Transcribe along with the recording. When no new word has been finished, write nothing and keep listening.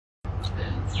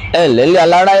Ẹ̀lẹ́lẹ́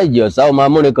alára ẹ̀jẹ̀ ọ̀sá ọmọ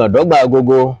amúnikan dọ́gba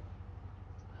agogo.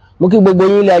 Mo kí gbogbo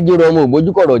yín ilé ajé ọmọ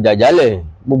ògbójúkọ̀rọ̀ jàjálẹ̀,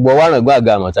 gbogbo ọwárangán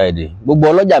àga àmọ̀ta èdè, gbogbo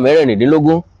ọlọ́jà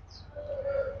mẹ́rẹ̀ẹ́rìndínlógún.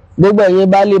 Gbogbo ẹ̀yin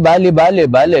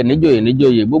baálé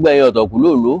níjòyè, gbogbo ẹ̀yin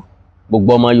ọ̀tọ̀kùlóòlú,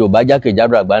 gbogbo ọmọ Yorùbá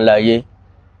jákèjádò àgbáńlá ayé.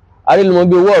 Arílùmọ́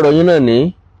bí owó ọ̀rọ̀ yín náà ní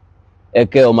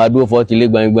ẹ̀kẹ́ ọmọ adúró fọ́ tilé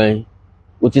gbaingbain.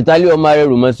 Òtítálé ọmọ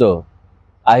arẹ́rù mọ́sọ̀,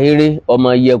 ahéré ọmọ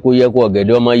yẹkoyẹko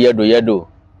ọ̀gẹ̀dẹ̀ ọmọ yẹ́dòyẹ́dò.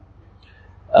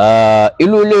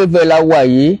 Ìlú Ilé-Ifẹ̀ la wà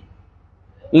yìí,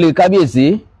 ilé kábíyèsí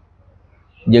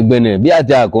jẹgbẹ̀nẹ̀ bí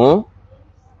àti àkún,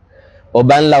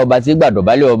 ọba ńlá ọba tí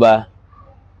gbàdọ̀bálẹ̀ ọba,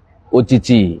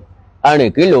 òtìtì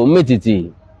arìnkílẹ̀ omítìtì,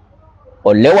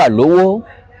 ọ̀lẹ́wà lówó,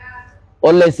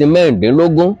 ọlẹ́sìn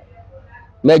mẹ́rìndínlógún,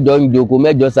 mẹ́jọ ń joko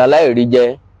mẹ́jọ ṣaláìrí jẹ,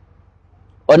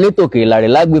 onítòkè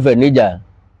ìlàrẹ̀ lágbèfẹ̀ níjà.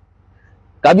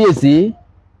 Kábíyèsí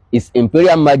His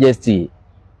Imperial Majesty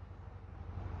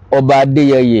ọba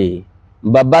Adéyẹyè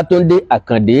Babátúndé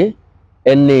Àkàndé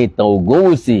ẹni ìtàn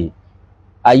Ògúnwùsì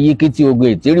ayíkítí ogun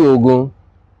ìtírí ogun.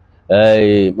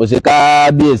 Mo ṣe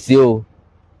kábíyèsí o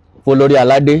fún lórí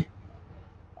aládé.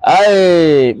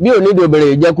 Bí onídìí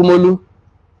obìnrin jẹ́ kúmólú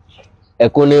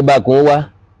ẹ̀kún ní bákun wá,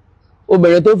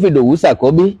 obìnrin tó fìdòwú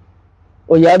ṣàkọ́bí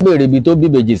ó yá béèrè ibi tó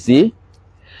bíbejì sí.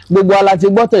 Gbogbo ala ti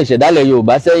gbọ́tàn ìṣẹ̀dálẹ̀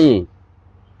Yorùbá sẹ́yìn,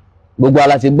 gbogbo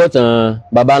ala ti gbọ́tàn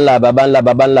baba ńlá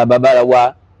baba wa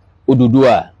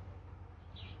Odùduwà,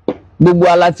 gbogbo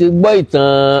ala ti gbọ́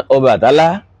ìtàn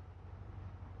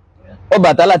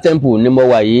Ọbàtálá temple ni mo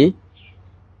wà yìí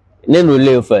nínú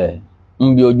Ilé-Ifẹ̀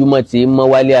ń bí ojúmọ́ ti mọ́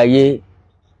wálé ayé.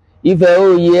 Ifẹ̀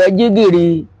òye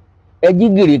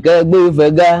ẹjígìrì kẹgbẹ́ Ifẹ̀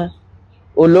ga,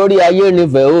 olórí ayé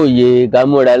nífẹ̀ òye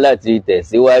kámúra láti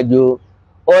tẹ̀síwájú.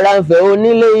 Ọ̀rànfẹ̀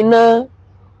onílé iná,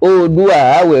 Oòduà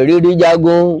àwẹ̀ rírí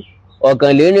jagun,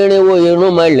 ọ̀kànlénírínwó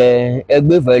irúnmọlẹ̀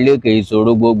ẹgbẹ́fẹ̀ lékè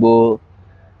ìṣòro gbogbo.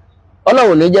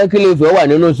 Ọlọ́run ní jẹ́ kí Ilé-Ifẹ̀ wà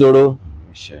nínú ìṣòro,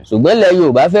 ṣùgbọ́n ilẹ̀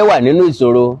Yorùbá fẹ́ wà nínú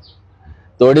ìṣòro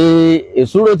torí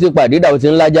ìṣúró ti pàdídà ó ti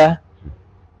ń lájá.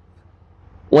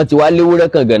 Wọ́n ti wá léwúrẹ́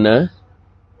kàngànná,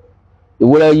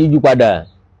 ìwúrẹ́ yíjú padà.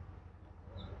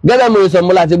 Gẹ́gẹ́ mo sọ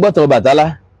mo láti gbọ́tàn Ọbàtálá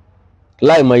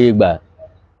láìmọye ìgbà,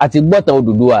 àti gbọ́tàn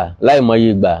Odùduwà láìmọye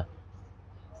ìgbà,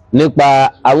 nípa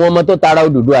àwọn ọmọ tó tara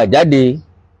Odùduwà jáde.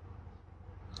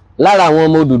 Lára àwọn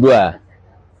ọmọ Odùduwà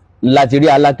láti rí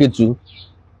Alákétu,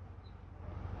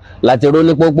 láti ró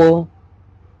ní pópó,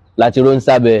 láti ró ń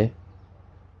sábẹ́,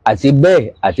 àti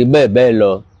bẹ́ẹ̀ bẹ́ẹ̀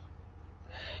lọ.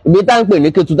 Ibi tá ń pè ní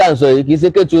Kétu tá ń sọ yìí kìí ṣe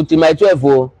Kétu ti Mile 12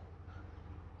 o,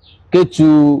 Kétu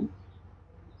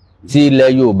ti ilẹ̀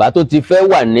Yorùbá tó ti fẹ́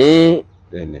wà ní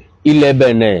ilẹ̀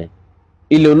Bẹ̀nẹ̀,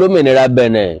 ilẹ̀ olómìnira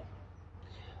Bẹ̀nẹ̀.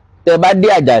 Tẹ bá dé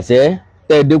Àjàṣẹ́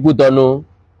tẹ dé Kútọnu,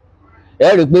 ẹ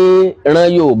rí pé ìran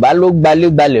Yorùbá ló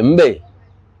gbalẹ̀ ńbẹ̀,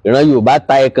 ìran Yorùbá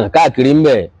ta ẹkàn káàkiri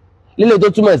ńbẹ̀, lílé tó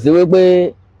túmọ̀ sí wípé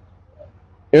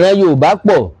ìran Yorùbá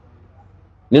pọ̀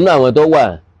nínú àwọn tó wà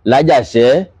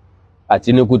lájàṣẹ́ àti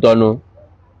ní Kútọnu.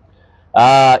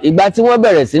 Ìgbà tí wọ́n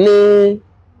bẹ̀rẹ̀ sí ní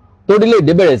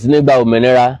torílẹ̀-èdè bẹ̀rẹ̀ sí ní gba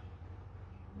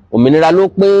òmìnira ló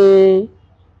pín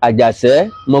Àjàṣẹ́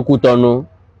mọ́ Kútọnu.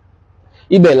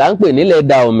 Ibẹ̀ là ń pè nílẹ̀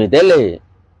Dahomey tẹ́lẹ̀.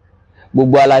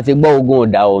 Gbogbo ala ti gbọ́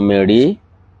ogun Dahomey rí.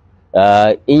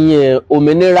 Ìyẹn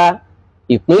òmìnira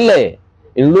ìpínlẹ̀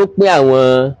ló pín àwọn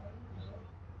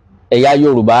ẹ̀yà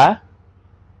Yorùbá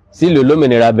sílùú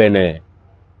olómìnira Bẹ̀nẹ̀.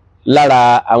 Lára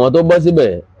àwọn tó bọ́ síbẹ̀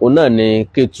òun náà ni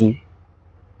Kétu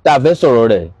tá a fẹ́ sọ̀rọ̀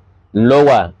rẹ̀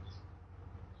ńlọ́wà.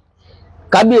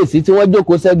 Kábíyèsí tí wọ́n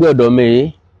jókòó sẹ́gbẹ́ ọ̀dọ̀ mi,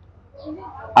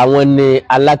 àwọn ni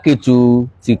Alákétu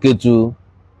ti Kétu.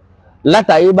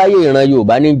 Látayébáyé ìran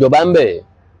Yorùbá ní ìjọba ń bẹ̀.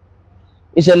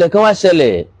 Ìṣẹ̀lẹ̀ kan wá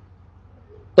ṣẹlẹ̀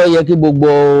tó yẹ kí gbogbo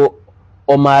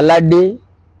ọmọ aládé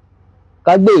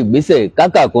ká gbé ìgbésẹ̀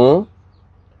kákàkún,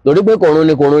 torí pé kòrún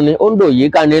ni ó ń dò yìí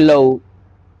ká nílọ o.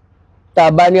 Tá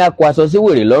a bá ní akọ aṣọ sí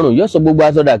wèrè lọ́rùn yóò sọ gbogbo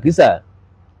aṣọ dàkísà.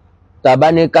 Tá a bá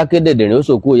ní ká kédèdèrè ó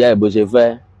sòkú ìyá ìbò ṣe fẹ́,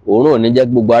 òórùn ò ní jẹ́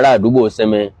gbogbo ará àdúgbò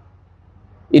sinmi.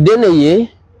 Ìdí nìyí,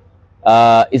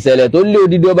 ìṣẹ̀lẹ̀ tó lé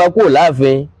odidi ọba kúrò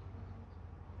láàfin,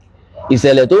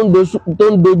 ìṣẹ̀lẹ̀ tó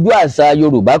ń dojú àṣà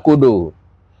Yorùbá kodò,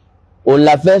 òun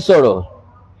la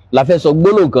fẹ́ sọ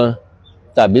gbólóhùn kan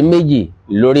tàbí méjì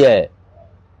lórí ẹ̀.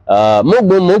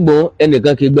 Mógbón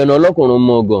ẹnìkan kì í gbẹnu ọlọ́kùnrin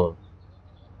mọ́ ọgàn,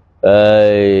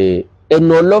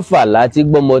 ẹnu ọlọ́fà láti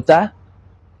gbọ́ mọ́tá,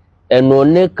 ẹnu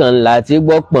oníkan láti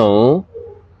gbọ́ pọ̀n,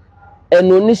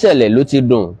 ẹnu oníṣẹ̀lẹ̀ ló ti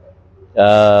dùn.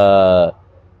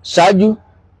 Ṣáájú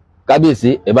kábíyèsí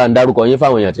ẹ bá ń dárúkọ yín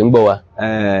fáwọn èèyàn tí ń gbọ́ wa.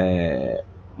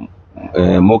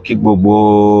 Mo kí gbogbo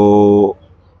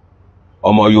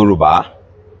ọmọ Yorùbá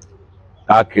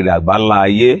káàkiri àgbáńlá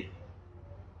ayé.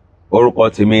 Orúkọ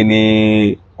tèmi ni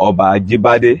Ọba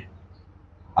Ajíbádé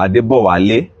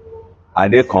Adébọ̀wálé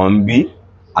Adékànbí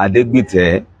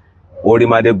Adégbìtẹ́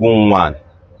Orímádégún 1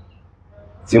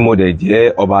 tí mo dẹ̀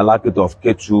jẹ́ ọba Alákétu of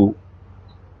Kétu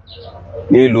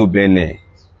nílùú Benin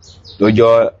tó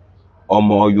jẹ́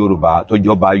ọmọ Yorùbá tó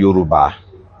jọba Yorùbá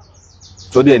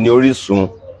tó dẹ̀ ní orísun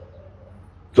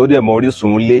tó dẹ̀ mọ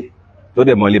orísun lé tó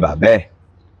dẹ̀ mọ lé bàbá ẹ̀.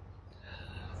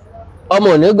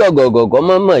 ọmọ ní gọ̀gọ̀gọ̀gọ̀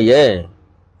mọ̀mọ̀ yẹ́ ẹ̀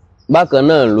bákan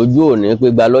náà lójú òní pé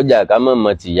gba lọ́jà ká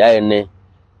mọ̀mọ̀ tìyá ẹni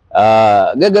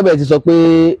gẹ́gẹ́ bẹ́ẹ̀ ti sọ pé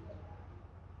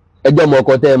ẹjọ́ ọmọ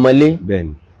ọkọ tẹ́ ẹ mọ́lé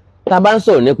Bẹ́ẹ̀ni. tá a bá ń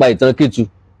sọ̀rọ̀ nípa ìtàn Kétu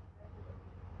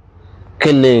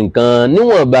kí ni nǹkan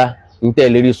níwọ̀nba ń tẹ́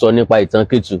lè rí sọ nípa ìtàn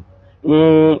Kétu.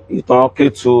 Ìtàn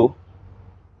Kétu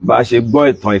bá a ṣe gbọ́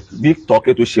ìtàn bí ìtàn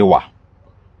Kétu ṣe wà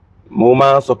mo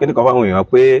máa ń sọ kíní kan fáwọn èèyàn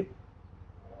pé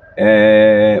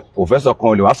pòfẹ́sọ̀ kan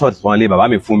ò lè wá sọ̀tàn lé bàbá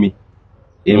mi fún mi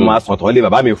èmi máa sọ̀tàn lé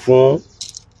bàbá mi fún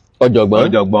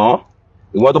ọ̀jọ̀gbọ́n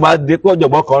ìwọ́n tó bá dé pé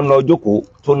ọ̀jọ̀gbọ́n kan lọ jókòó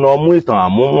tó lọ mú ìtàn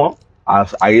àmúwọ́n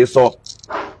àhesọ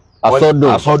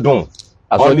àsọdùn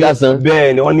àsọjásán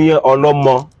bẹ́ẹ̀ ni wọ́n ní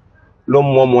ọlọ́mọ ló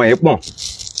mú ọmọ ẹ̀ pọ̀n.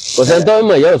 kò sẹ́ni tó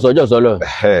mọ̀ ìyá òsọ́jọ́ sọ́lọ̀.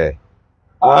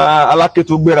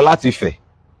 Alákétu gbéra láti Ifẹ̀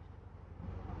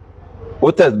ó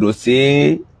tẹ̀dó sí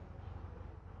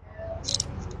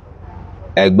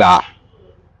Ẹ̀gbá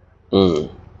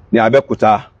ní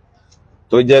Abẹ́òkúta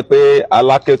tó jẹ́ pé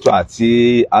Alákétu àti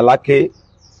Aláké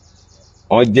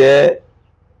wọ́n jẹ́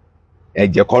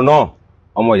ẹ̀jẹ̀ kan náà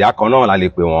ọmọ ìyá kan náà la lè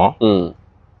pè wọ́n.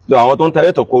 tó àwọn tó ń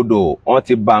tẹ̀lé tòkodò wọ́n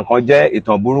ti bà nǹkan jẹ́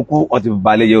ìtàn burúkú wọ́n ti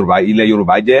bà ilẹ̀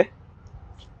Yorùbá jẹ́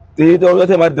tí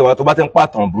tó bá ti ń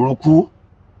pàtàn burúkú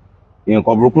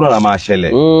nǹkan burúkú náà la máa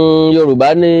ṣẹlẹ̀. Yorùbá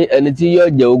ní ẹni tí yóò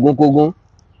jẹ ogúnkógún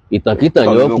ìtànkítàn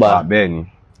yóò pa. bẹ́ẹ̀ ni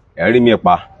ẹ̀rí mi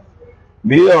pa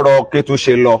bí ọ̀rọ̀ Kétu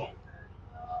ṣe lọ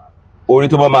orí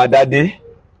tó bá máa dádé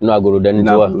inú agolo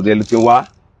ti wá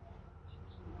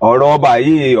ọ̀rọ̀ ọba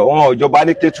yìí àwọn ìjọba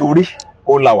ní Kétu rí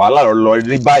ó la wàhálà lọ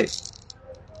rí báyìí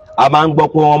a máa ń gbọ́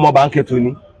pé wọ́n mọ́ bá ń Kétu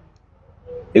ni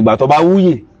ìgbà tó bá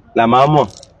wúyè la máa mọ̀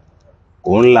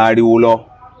kò ń la ariwo lọ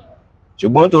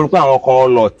ṣùgbọ́n torí pé àwọn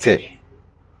kan lọ tẹ̀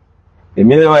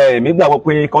èmi gbàgbọ́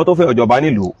pé kan tó fẹ́ ọ̀jọ̀ba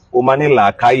nílùú ó máa ní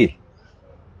làákàyè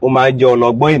ó máa ń jẹ́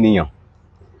ọlọ́gbọ́n ènìyàn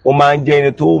ó máa ń jẹ́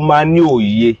ẹni tó máa ń ní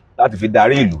òye láti fi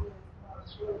darí ìlú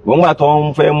gbọ́ngbà tó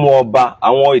ń fẹ́ mú ọba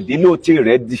àwọn ìdílé ò tí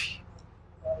rẹ̀ dì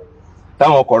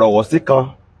táwọn kọ̀rọ̀wọ̀sí kan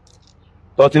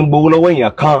tó ti ń gbowó lọ́wọ́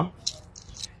èèyàn kan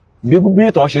bí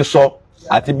ìtàn ṣe sọ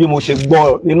àti bí mo ṣe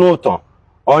gbọ́ nínú ìtàn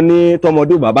ọ ní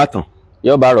tọmọdé bàbá tàn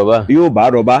yóò bá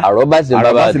rọ̀bá àrọ́bá sì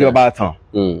lọ́ba tàn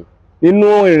nínú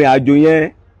ìrìn àjò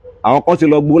yẹn àwọn kan ti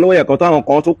lọ gbowó lọ́wọ́ èèyàn kan táwọn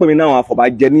kan tó pè mí náà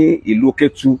àfọ̀bàjẹ́ ní ìlú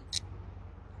Kétu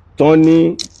tán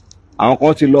ní àwọn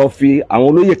kan ti lọ fi àwọn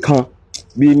olóyè kan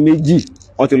bíi méjì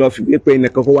wọ́n ti lọ fi pé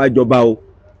ẹnìkan kó wá jọba o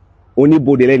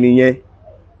oníbodè lẹ́nìyẹn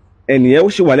ẹnìyẹn ó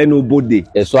sì wà lẹ́nu bodè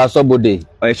ẹ̀ṣọ́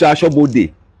aṣọ́bodè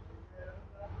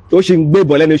tó ṣì ń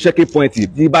gbébọn lẹ́nu checking point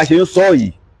bí bá ṣe ń sọ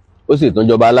yìí ó sì tún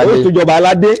jọba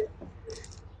aládé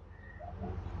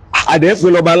adẹ́ pé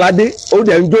lọ́ba aládé ó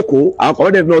dẹ̀ ń jókòó àwọn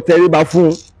kan dẹ̀ lọ tẹríba fún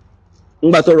un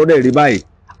ńgbà tó rọ́ dẹ̀ rí báyìí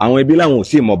àwọn ẹbí làwọn ò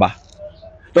sí ìmọ̀ba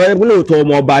tọ́jú pé lóòótọ́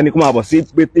ọmọ ọba ni kó máa bọ̀ sí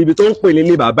ibi tó ń pè ní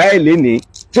ilé bàbá ẹ̀ lénìí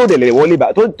tí ò dẹ̀ lè wọlé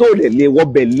tó lè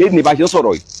wọbẹ̀ lénìí bá ṣe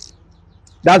sọ̀rọ̀ yìí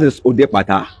that is Òde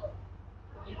Pàtà.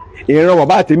 ìran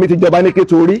bàbá àtẹ̀mí ti jọba ní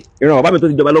Kétu rí ìran bàbá mi tó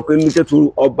ti jọba lọ́kọ̀ ní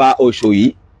Kétu ọba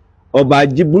Òṣòyí ọba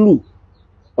Jíbúlù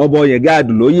ọba Ọ̀yẹ̀gá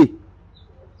Àdùlóyè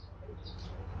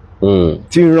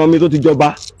tí ìran mi tó ti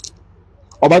jọba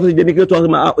ọba tó ti jẹ ní Kétu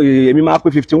èmi máa pé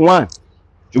 51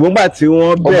 ṣùgbọ́n gbà tí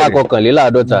wọ́n bẹ̀rẹ̀ ọba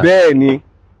 51 bẹ́ẹ̀ ni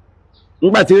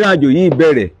nígbà tí ìrìnàjò yìí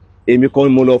bẹ̀rẹ̀ èmi kan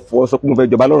mo lọ fọ sọ pé mo fẹ́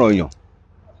jọba lọ́rọ̀ yàn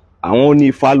àwọn ní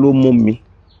Ifá ló mú mi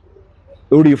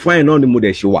lórí Ifá yẹn náà ni mo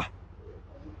dẹ̀ ṣe wà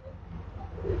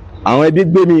àwọn ẹbí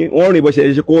gbé mi wọ́n rìn bó ṣe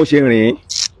yẹ kó ṣe rìn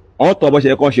wọ́n tọ̀ bó ṣe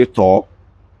yẹ kó ṣe tọ̀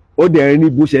ó dẹ̀ rí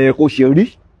bó ṣe yẹ kó ṣe rí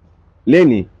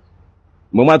lẹ́nìí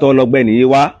mo má tọ́ lọ́gbẹ́ nìyí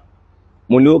wá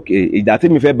mo ní òkè ìjà tí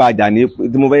mi fẹ́ bá jà ní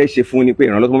tí mo fẹ́ ṣe fún ni pé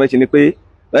ìrànlọ́wọ́ tí mo fẹ́ ṣe ni pé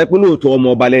láì pé lóòótọ́ ọmọ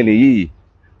ọba lẹ́nu yìí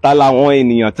ta làwọn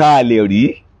ènìyàn tá a lè rí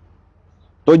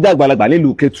tó jẹ́ àgbàlagbà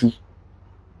nílùú Kétu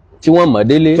tí wọ́n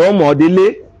mọ̀ délé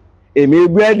èmi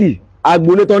búrẹ́dì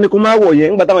agboolé tó ní kó má wọ̀ yẹn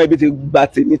nígbà táwọn ẹbí ti gba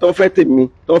tèmi tó fẹ́ tèmi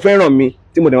tó fẹ́ ràn mí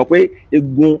tí mo dẹ̀ mọ̀ pé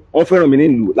egun wọn fẹ́ ràn mí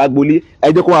nílùú lágboolé ẹ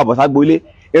jẹ́ kó máa bọ̀ ságboolé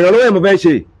ìrànlọ́wọ́ yẹn mo fẹ́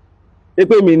ṣe é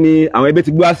pé mi ni àwọn ẹbí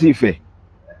ti gbé wá sí Ifẹ̀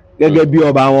gẹ́gẹ́ bí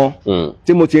ọba wọn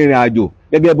tí mo ti rìn àjò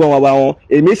gẹ́gẹ́ bí ọba wọn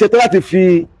èmi ṣetán láti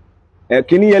fi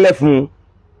kíní yẹlẹ̀ fún un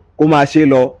kó máa ṣe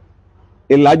lọ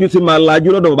ìlàjú tí máa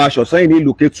lajú lọ́dọ̀ bàbá Ṣọ̀sẹ́yìn ní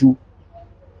ìlú Kétu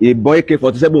ìbọn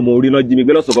AK-47 mo rí náà jí mi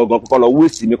gbé lọ́sọ̀ gangan kọ́ lọ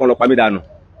wíìsì mi kọ́ lọ pa mí dànù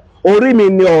orí mi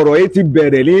ni ọ̀rọ̀ yìí ti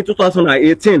bẹ̀rẹ̀ ní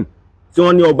 2018 tí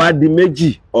wọ́n ní ọba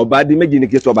di méjì ní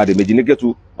Kétu ọba di méjì ní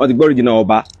Kétu wọ́n ti gbọ́ original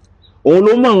ọba òun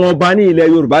ló mú àwọn ọba ní ilẹ̀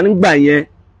Yorùbá nígbà yẹn.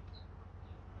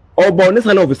 Ọba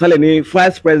onísàlẹ̀ òfìsàlẹ̀ ní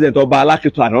vice president ọba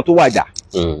Alákétu àná tó wàjà.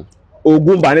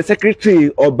 Ogun bá ní secretary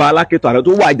ọba Alákétu àná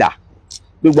tó wàjà.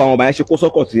 Gbogbo àwọn ọba yẹn ṣe kó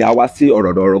sọ́kọ̀ tí a wá sí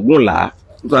Ọ̀rọ̀gún là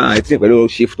 2018 pẹ̀lú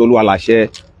Chief Tolúwaláṣẹ.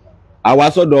 A wá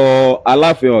sọ́dọ̀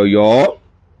Aláàfin Ọ̀yọ́.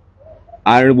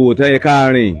 Arìnbó tẹ́yẹ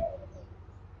káàrin.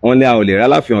 Wọ́n lé a ò lè rí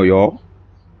Aláàfin Ọ̀yọ́.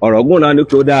 Ọ̀rọ̀gún náà ní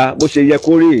kí ó dáa bó ṣe yẹ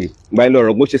kó rí ìgbà ilé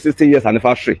Ọ̀rọ̀gún ṣe 60 years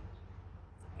anniversary.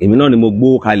 Èmi náà ni mo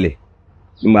gbó kalẹ̀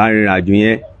ní màá rìnrìn àjò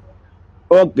yẹn.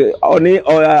 Ọ̀ní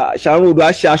Ṣàrúndù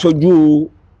á ṣe aṣojú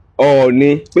Ọ̀ọ̀ni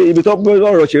pé ibi tó gbé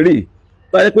ọ̀rọ̀ ṣe rí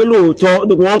tó yẹ pé lóòótọ́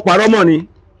dókun wọn parọ́ mọ́ ni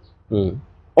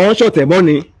wọ́n ṣọ̀tẹ̀ mọ́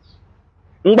ni.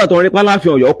 Nígbà tó ń rí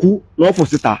pálàfin Ọ̀yọ́ kú wọ́n fò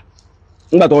síta.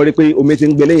 Nígbà tó ń rí pé omi ti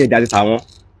ń gbé lẹ́yìn ìjà ti tàwọn.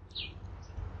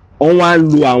 Wọ́n wá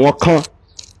lu àwọn kan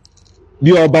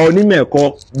bí ọba onímẹ̀kọ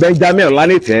Benjamin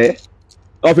Ọlánìtẹ́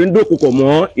wọ́n fi ń dókòkò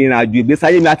mọ́ ìrìn àjò ìgbésí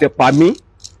ayé mi àti pa mí.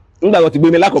 Nígbà tó ti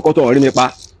gbé mi lákọ̀ọ́kọ́ tó ń rí mi pa.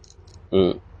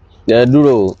 Ẹ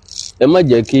dúró ẹ má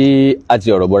jẹ́ kí a ti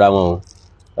ọ̀rọ̀ bọ́ra wọn o.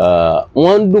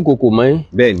 Wọ́n ń dúnkòkò mọ́ yín.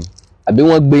 Bẹ́ẹ̀ni. Àbí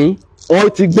wọ́n gbé yín. Wọ́n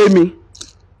ti gbé mi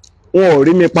wọn ò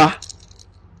rí mi pa.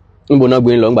 Níbo náà gbé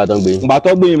yín lọ ńgbà tó ń gbé yín. Ìgbà tó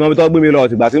gbé mi mọ́ tó gbé mi lọ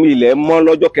tìgbà tí ilẹ̀ mọ́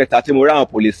lọ́jọ́ kẹta tí mo rí àwọn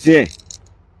pòlìsì ẹ̀.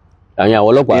 Àwọn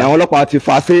ọlọ́pàá. Àwọn ọlọ́pàá ti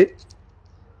fa sí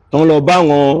tó ń lọ bá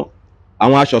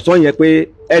àwọn aṣọ̀ṣọ́ yẹn pé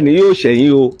ẹni yóò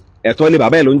ṣẹ̀yìn o ẹ̀tọ́ lé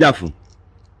bàbá ẹ̀ ló ń jà fún.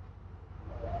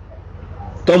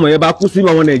 Tọ́mọ yẹn bá kú sí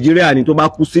ọmọ Nàìjíríà ni tó bá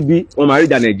kú síbí wọ́n máa rí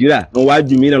ìjà Nàìjíríà wọ́n wá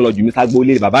ju mí náà lọ jù mí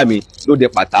ságbólé bàbá mi lóde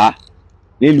Pàtà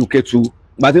nílùú Kétu.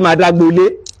 Ìgbà tí máa dágbólé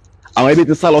àwọn ẹbí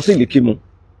ti sá lọ sí Ìlékímù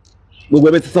gbogbo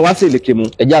ẹbí ti sá wá sí Ìlékímù.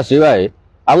 Ẹjẹ́ àṣírà ẹ̀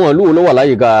àwọn ìlú wo ló wà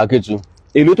láyìíká Kétu?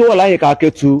 Ìlú tó wà láyìíká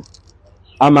Kétu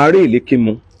a máa rí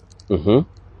Ìlékímù,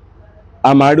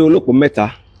 a máa rí Olóko Mẹ́ta,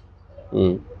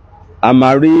 a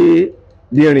máa rí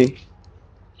Dírin,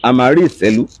 a máa rí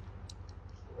Ìsẹ́lú,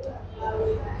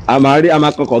 a máa rí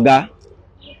Amákankọ̀gá.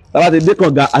 Tábà ti dé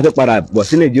Kànga a ti padà bọ̀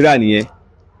sí Nàìjíríà nìyẹn.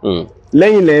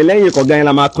 Lẹ́yìn Kànga yẹn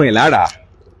la máa kan Ìlárà,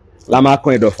 la máa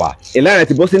kan Ìdọ̀fà. Ìlárà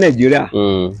ti bọ́ sí Nàìjíríà,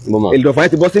 Ìdọ̀fà yẹn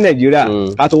ti bọ́ sí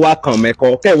Nàìjíríà ká tó wá kan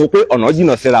Mẹ́kọ kẹ́wọ́ pé ọ̀nà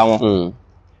jìnnà síra wọn.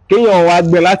 Kéèyàn wá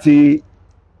gbé láti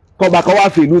kọ́ba kọ́ wá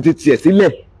fi ìlú ti tiẹ̀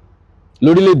sílẹ̀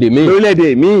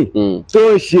lórílẹ̀‐èdè míì tó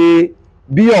ń ṣe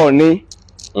bí Ọ̀ọ̀ni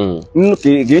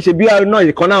kì í ṣe bí náà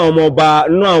ìkan náà ọmọ ọba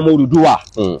náà ọmọ Odùduwà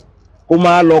kó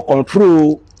máa lọ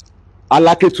kọ̀ǹtró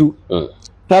Alákétu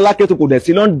tí Alákétu kò dẹ̀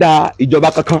sí ló ń da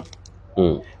ìjọba kankan.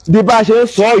 Bí bá a ṣe ń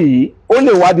sọ yìí ó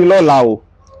lè wádìí lọ́la o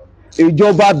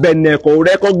ìjọba Bẹ̀nẹ̀ kò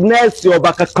rẹ́kọ́gínẹ́sì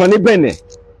ọba kankan ní Bẹ̀nẹ̀.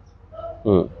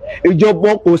 Ìjọba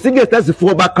kò sí gẹ̀ẹ́sì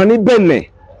fún ọba kan ní Bẹ̀nẹ̀.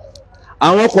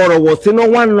 Àwọn kọ̀rọ̀wọ̀ sínú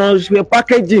wọn lọ ṣe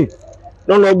pákéjì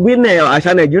lọ́nà gbé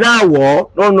àṣà Nàìjíríà wọ̀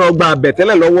lọ́nà gba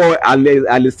àbẹ̀tẹ́lẹ̀ lọ́wọ́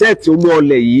àlẹ́sẹ̀tì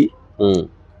Olúọlẹ̀ yìí.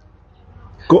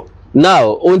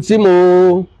 Now ohun tí mo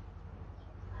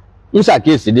ń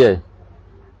ṣàkíyèsí díẹ̀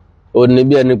ò ní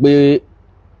bí ẹni pé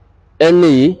ẹni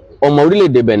yìí ọmọ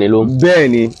orílẹ̀-èdè Bẹ̀nẹ̀ ló. Bẹ́ẹ̀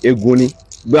ni egun ni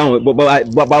bí àwọn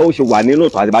bàbá ó ṣe wà nínú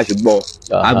ìtàn àti bá ṣe gbọ́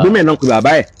àgbémẹ̀ náà pé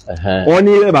bàbá ẹ̀ wọ́n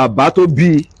ní bàbá tó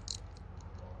bí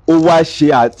ó wá ṣe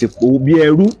àtìpó bí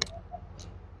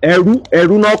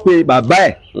ẹrú náà pé bàbá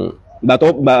ẹ̀ ìgbà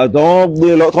tó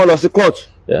gbé lọ sí kóòtù.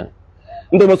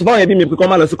 Nítorí mo sọ fáwọn ẹbí mi pé kọ́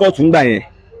máa lọ sí kóòtù ńgbà yẹn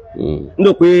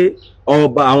nítorí pé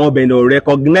àwọn Bẹ̀nẹ̀ ò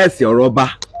rẹ́kọ́gínẹ́sì ọ̀rọ̀ ọba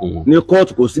ní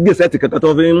kóòtù kò sí gẹ̀ẹ́sẹ̀tì kankan tó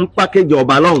fi ń pákéjì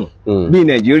ọba lọ́hùn bíi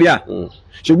Nàìjíríà.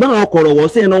 Ṣùgbọ́n àwọn kọ̀rọ̀wọ̀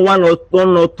sí ẹnu wọn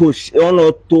lọ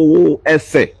tó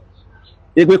ẹsẹ̀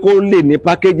pé kó lè ní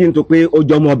pákéjì nítorí pé ó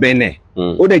jọmọ Bẹ̀nẹ̀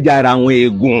ó dẹ̀ jẹ́ ara àwọn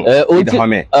eegun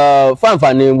Dahomey.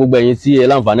 Fáǹfààní gbogbo ẹ̀yin tí ẹ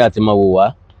láǹfààní àti máa wò wá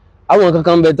àwọn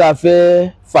kankan bẹ tá a fẹ́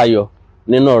fàyọ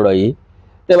nínú ọ̀rọ̀ yìí.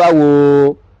 Tẹ́ bá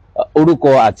wo orúkọ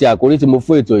àti àkórí tí mo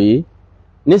fún ètò yìí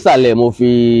nísàlẹ̀ mo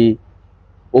fi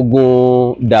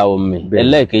Ogun Dahomey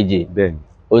ẹlẹ́ẹ̀kejì.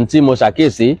 Ohun tí mo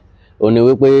ṣàkíyèsí òun ni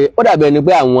wípé ó dàbí ẹni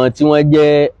pé àwọn tí wọ́n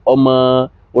jẹ́ ọmọ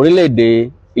orílẹ̀-èdè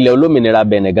ilẹ̀ olómìnira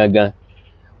Bẹ̀nẹ̀ gangan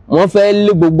wọ́n fẹ́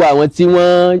lé gbogbo àwọn tí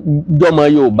wọ́n jọmọ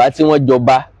Yorùbá tí wọ́n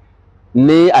jọba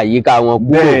ní àyíká wọn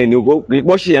kúrò. Bẹ́ẹ̀ ni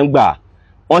wọ́n ṣì ń gbà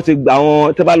wọ́n ti gba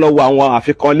àwọn tẹ́ bá lọ wo àwọn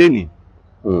àfikàn lẹ́nìí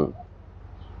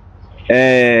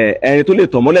ẹni tó lè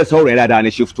tàn mọ́lẹ̀ sọ̀rọ̀ ẹ̀ dáadáa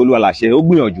ni Chief Tolúwaláṣẹ ó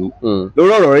gbìyànjú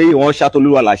lórí ọ̀rọ̀ yìí wọ́n ṣá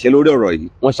Tolúwaláṣẹ lórí ọ̀rọ̀ yìí.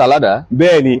 Wọ́n ṣàládàá.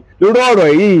 Bẹ́ẹ̀ ni lórí ọ̀rọ̀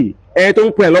yìí ẹni tó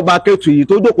ń pè lọ́ba Kétu yìí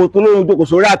tó jókòó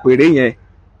sórí àpèrè yẹn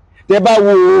tẹ́ bá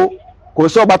wo kò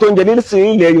sí ọba tó ń jẹ ní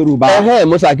ilẹ̀ Yorùbá.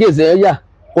 Mo ṣàkíyèsí ẹ yà.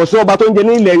 Kò sí ọba tó ń jẹ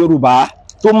ní ilẹ̀ Yorùbá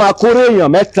tó máa kórè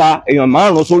èèyàn 3 èèyàn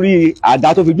 5 sórí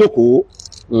àga tó fi jókòó.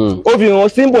 Ó fi hàn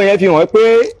símbò yẹn fi hàn pé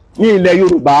ní ilẹ̀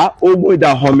Yorùbá Ogun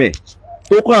Dahomey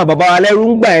tó kọ́ àwọn bàbá alẹ́rú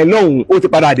ń gbà ẹ́ lọ́hùn ó ti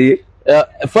padà dé.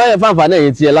 fún àǹfààní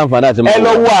ẹ̀yin tí ẹ láǹfààní àti ẹ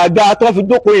lọ wo àga tó fi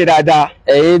jókòó yẹn dáadáa.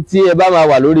 ẹ̀yin tí ẹ bá máa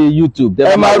wà lórí YouTube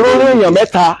ẹ máa rórí èèyàn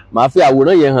mẹ́ta màá fi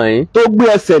àwòrán yẹn hàn yín tó gbé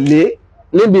ẹsẹ̀ lé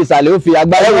níbi ìsàlẹ̀ ó fi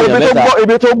agbára èèyàn mẹ́ta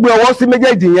ibi tó gbé ọwọ́ sí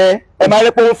méjèèjì yẹn ẹ máa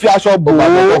rí pé ó fi aṣọ bò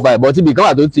ó ìbọn tíbi kan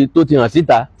wà tó ti hàn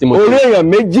síta tí mo orí èèyàn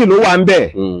méjì ló wà ń bẹ̀.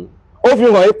 ó fi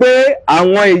hàn pé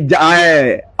àwọn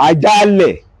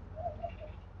àjàalẹ̀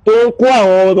tó ń kó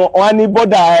àwọn wọn ní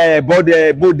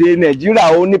bọ́dẹ̀ Nàìjíríà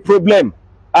ó ní problem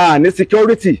ní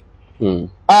security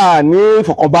ní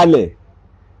ìfọ̀kànbalẹ̀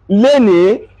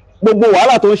lénìí gbogbo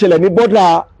wàhálà tó ń ṣẹlẹ̀ ní bọ́dà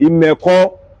Ìmẹ̀kọ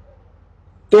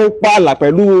tó ń pààlà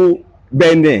pẹ̀lú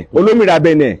Benin olómìnira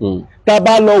Benin tá a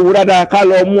bá lọ wò dáadáa ká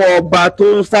lọ mú ọba tó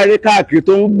ń sáré káàkiri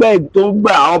tó ń gbẹ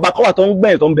àwọn ọba kọ́wà tó ń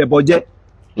gbẹ̀yìn tó ń bẹ̀bọ jẹ́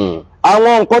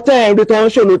àwọn nǹkan tẹ́ ẹ̀ ń rí tó ń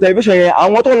ṣòro tẹlifíṣàn yẹn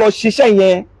àwọn tó lọ ṣiṣẹ́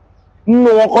yẹn nínú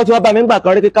wọn kọ́ tí wọ́n bá mi gbà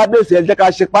kan rí kí kábíyèsí ẹ jẹ́ ká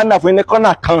ṣe pánà fún ní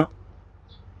kọ́nà kan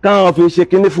káwọn fi ṣe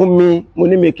kinní fún mi mo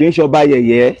ní mi kì í ṣọba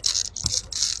yẹ̀yẹ́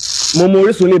mo mọ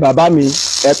orísun lé bàbá mi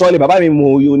ẹ̀tọ́ lé bàbá mi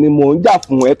ni mò ń jà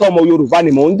fún ẹ̀tọ́ ọmọ Yorùbá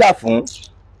ni mò ń jà fún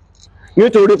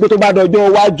nítorí pé tó bá dọjọ́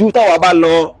iwájú táwa bá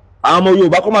lọ àwọn ọmọ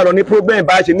Yorùbá kọ́ máa lọ ní problem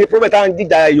bá ṣe ní problem táwọn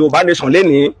jíjà Yorùbá nation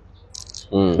lénìí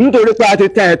nítorí pé a ti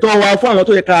ta ẹ̀tọ́ wa fún àwọn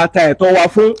tó yẹ ká ta ẹ̀tọ́ wa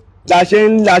fún la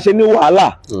ṣe ní wàhálà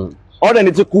ọ̀rẹ́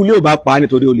ni tí kú ilé ò bá pa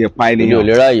nítorí o lè pa ènìyàn. ò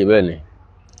lè ráàyè bẹ́ẹ̀ ni.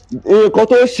 nǹkan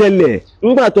tó ṣẹlẹ̀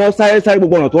nígbà tó sáré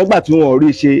gbogbo ọ̀nà tó gbà tí wọ́n rí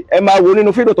ṣe ẹ máa wo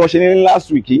nínú fídíò tó ṣe ní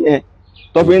last week yẹn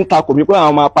tó fi ń takò mí pé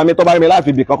àwọn máa pa mí tó bá rí mi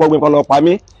láàfin ibì kan kọ́ gbé nǹkan lọ pa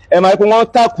mí ẹ máa rí pé wọ́n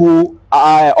takò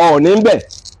Ọọ̀ni ń bẹ̀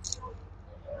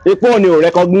ipò Ọọ̀ni ò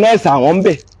recognize àwọn ń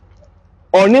bẹ̀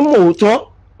Ọọ̀ni mòótọ́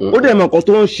ó dẹ̀ mọ̀ nǹkan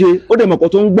tó ń ṣe ó dẹ̀ mọ̀ nǹkan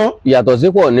tó ń gbọ́n. ìyàtọ̀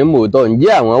sípò Ọọ̀ni mòótọ́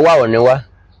ǹjẹ́ àwọn wá Ọọ̀ni wá.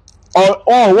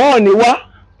 Ọọ̀ni wá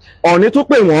Ọọ̀ni tún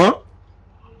pè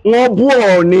wọ́n bú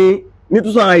Ọọ̀ni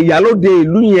nítorí àwọn ìyálóde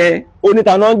ìlú yẹn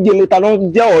onítaná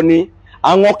jẹ́ Ọọ̀ni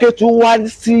àwọn Kétu wá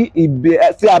sí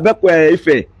Abẹ́kọ̀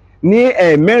Ifẹ̀ ní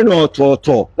ẹ̀ẹ̀mẹ́rin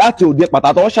ọ̀tọ̀ọ̀tọ̀ láti òde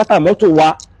pàtàkì wọ́n ṣátà mọ́tò wa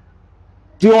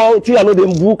tí ìyálóde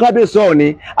ń bú kábíyèsí Ọọ̀ni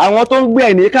àwọn tó ń gbé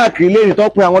ẹ̀ní káàkiri lẹ́yìn tó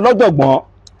pe àwọn lọ́jọ̀gbọ́n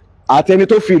àti ẹni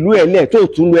tó fi ìlú ẹ̀ lẹ̀ tó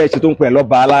tún lọ ẹ̀ṣẹ̀ tó ń pè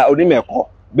lọ́ba Onímẹ̀kọ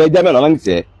bẹ́ẹ̀ jẹ́ mẹ́rin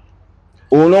ọ̀lànìtẹ́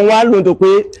òun náà wá lóhun tó pé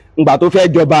ǹgbà tó fẹ́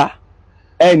jọba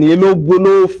ẹni ló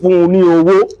fún un ní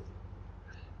owó.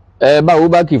 báwo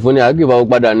bá kì fún ni àákì báwo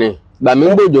padà ni gbàmí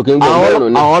ń gbòjò kí n gbọ́ mẹ́rin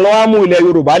ni. àwọn lọ́wọ́ mú ilẹ̀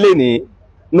Yorùbá lè ní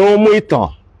ló mú ìtàn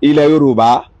ilẹ̀ Yorùbá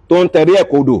tó ń tẹ̀rí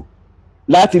ẹ̀kodò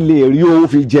láti lè rí owó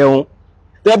fi jẹun.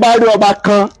 tẹ́ bá rí ọba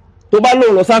kan tó bá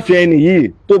lóun lọ sáfì ẹni yìí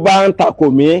tó bá ń takò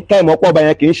mí kẹ́mọ́ pọ̀ ọba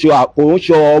yẹn kì í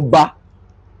ṣe ọba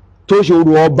tó ṣe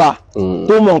orò ọba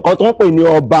tó mọ nǹkan tó ń pè ní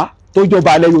ọba tó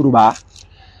jọba ilẹ̀ Yorùbá.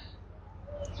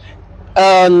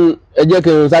 ẹ jẹ́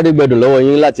kí n sáré gbẹ̀dùn lọ́wọ́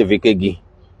yín láti fi kégi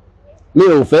mi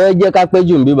ò fẹ́ jẹ́ ká pẹ́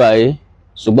jù ń bí báyìí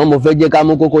ṣùgbọ́n mo fẹ́ jẹ́ ká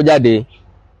mú kókó jáde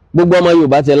gbogbo ọmọ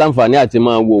Yorùbá ti láǹfààní àti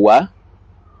máa wò wá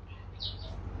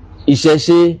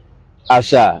ìṣẹ̀ṣe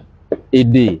àṣà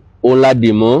èdè òun la dì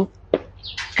mọ́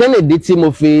kẹ́nìdí tí mo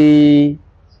fi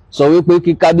sọ wípé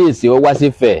kí kábíyèsí ó wá sí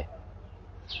Ifẹ̀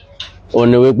òun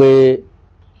ni wípé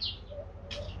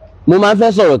mo máa ń fẹ́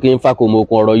sọ̀rọ̀ kí n fa kò mọ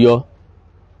okùn ọ̀rọ̀ yọ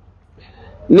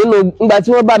nínú nígbà tí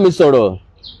wọ́n bá mi sọ̀rọ̀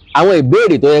àwọn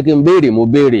ìbéèrè tó yẹ kí n béèrè mo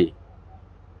béèrè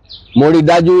mo rí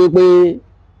dájú wípé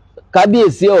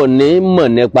kábíyèsí Ọọ̀ni mọ̀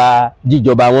nípa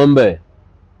jíjọba wọn ń bẹ̀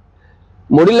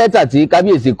mo rí lẹ́tà tí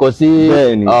kábíyèsí kọ sí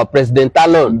President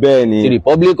Talon ti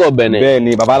Republic of Benin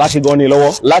bẹ́ẹ̀ni bàbá Aláké gan ni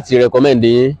lọ́wọ́ láti recommend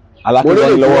yín mo rí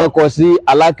èyí wọ́n kọ sí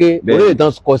Aláké mo rí èyí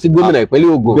tán kọ sí gómìnà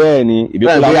ìpínlẹ̀ Ògùn bẹ́ẹ̀ni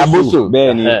ìbíkúlẹ̀ Abósùn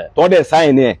bẹ́ẹ̀ni tọ́dẹ̀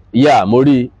sáìn ẹ̀. yà mo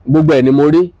rí gbogbo ẹ̀ ni mo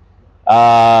rí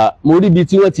ibi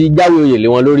tí wọ́n ti jáwé oyè lé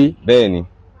wọn lórí bẹ́ẹ̀ni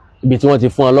ibi tí wọ́n ti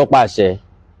fún ọlọ́pàá àṣẹ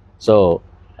so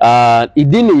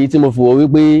ìdí nìyí tí mo fi wò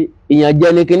wípé ìyànjẹ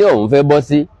ní kíní ọ̀hún fẹ́ bọ́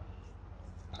sí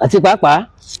àti pàápàá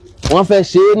wọ́n fẹ́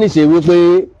ṣe é níṣe wípé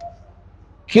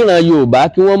kíran Yorùbá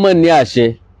kí wọ́n mọ̀ ní àṣẹ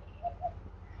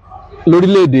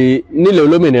lórílẹ̀‐èdè nílẹ̀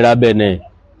olómìnira Benin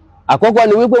àkọ́kọ́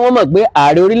ni wípé wọ́n mọ̀ pé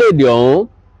ààrẹ orílẹ̀‐èdè ọ̀hún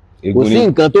kò sí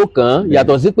nǹkan tó kàn án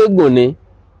yàtọ̀ sí pé gùn ni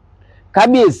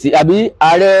kábíyèsí àbí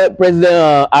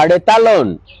ààrẹ Talon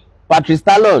Patrice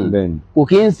Talon kò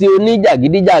kí ń ṣe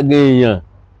oníjàgídíjàgan èèyàn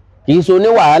kì í ṣe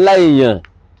oníwàhálà èèyàn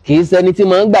kì í ṣẹni tí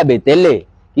máa ń gbàbẹ̀ tẹ́lẹ̀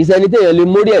kì í ṣẹni tí èèyàn lè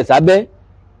mórí ẹ̀ sábẹ́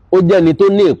ó jẹ́ ẹni tó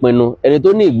ní ìpinnu ẹni tó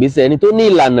ní ìgbésẹ̀ ẹni tó ní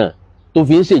ìlànà tó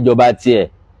fi ń ṣèjọba tiẹ̀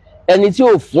ẹni tí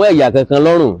ò fún ẹ̀yà kankan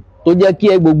lọ́rùn tó jẹ́ kí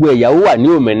gbogbo ẹ̀yà ó wà ní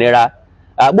òmìnira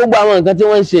gbogbo àwọn nǹkan tí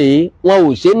wọ́n ń ṣe yìí wọn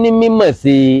ò ṣe ní mímọ̀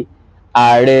sí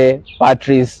ààrẹ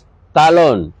Patrice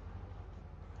Talon.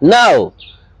 Now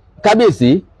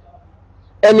kábíyèsí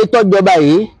ẹni tó jọba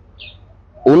yìí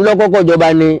òun ló kọ́kọ́ jọba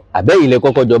ni àbẹ́yìn lẹ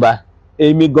kọ́kọ́ jọba.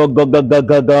 èmi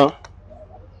gangan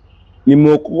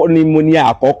ni mo ní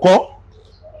àkọ́kọ́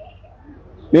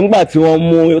nígbà tí wọ́n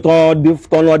mú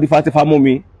tọ́nà dífátífá mú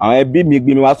mi àwọn ẹbí mi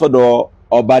gbé mi wá sọ́dọ̀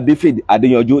ọba David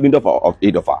Adéyanjú nídọ̀fà of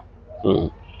Ìdọ̀fà.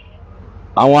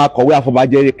 Àwọn akọ̀wé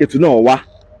afọbajẹ Kétu náà wá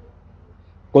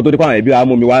kó tó dípò àwọn ẹbí wa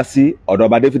mú mi wá sí ọ̀dọ̀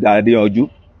ọba David Adéyanjú.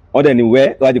 Wọ́n dẹ̀ ní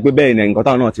wẹ́ tó wá di pé bẹ́ẹ̀ ni nǹkan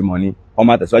táwọn náà ti mọ̀ ni wọ́n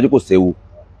máa tẹ̀síwájú kò séwu.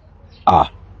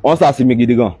 Wọ́n sà sí mi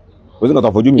gidi gan kò sí nǹkan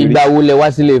tó fojú mi rí. Ìgbà wo lẹ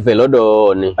wá sílé Ifẹ̀ lọ́dọ̀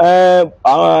Ọọ̀ni?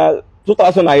 Àwọn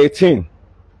 2018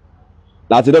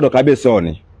 láti dọ́dọ̀ kábíyèsí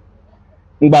Ọọ̀ni.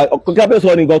 Ngbà kábíyèsí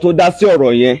Ọọ̀ni gan tó dá sí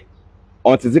ọ̀rọ̀ yẹn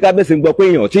ọ̀tí tí kábíyèsí gbọ́ pé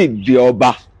èèyàn tí ì di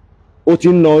ọba ó ti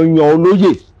ń yan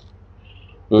olóyè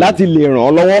láti lè ràn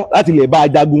án lọ́wọ́ láti lè bá a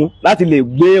jagun láti lè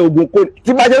gbé ogun kó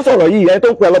tí bá jẹ́ sọ̀rọ̀ yìí ẹni tó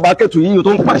ń pè lọ́ba Kétu yìí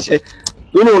tó ń pàṣẹ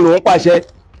tó ní òun lòún pàṣẹ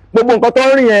gbogbo nǹkan tó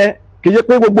ń rìn yẹn kì í ṣe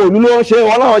pé gbogbo òlú ló ń ṣe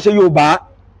wọn láwọn ṣe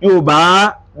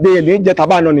Yorùbá dé ní jẹ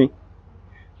tábà náà ni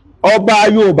ọba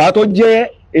Yorùbá tó jẹ́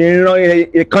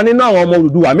ìkan nínú àwọn ọmọ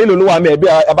Odùduwà mélòó ló wà mẹ́ ẹbí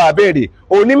abá béèrè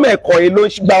onímẹ̀kọ́ yìí ló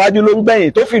ń gbáwájú ló ń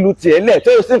gbẹ̀yìn tó fìlú tiẹ̀ lẹ̀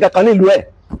tó yóò sí nǹkan kan nílùú ẹ̀.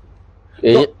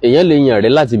 Èèyàn lè yàn rẹ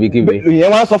láti ibi kíbi.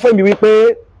 ìyẹn wá sọ fún mi wípé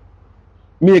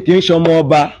mi kì í ṣe ọmọ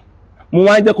ọba mo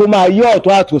wá ń jẹ́ kó máa yọ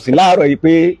ọ̀tún àtòsí láàárọ̀ yìí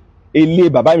pé ilé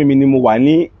bàbá mi ni mo wà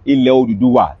ní ilẹ̀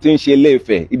Odùduwà tí ń ṣe Ilé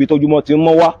Ifẹ̀ ibi tójúmọ́ ti ń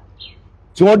mọ́ wá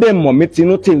tí wọ́n dẹ̀ mọ̀ mí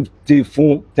tinú ti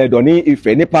fún tẹ̀dọ̀ ní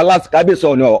Ifẹ̀ ní palace kábíyèsí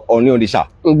Ọọ̀ni Òrìṣà.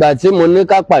 Ìgbà tí mo ní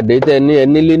ká pàdé tẹ ní ẹ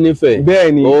nílé nífẹ̀ẹ́.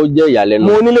 Bẹ́ẹ̀ni ó jẹ́ ìyàlẹ́nu.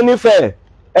 Mo nílé nífẹ̀ẹ́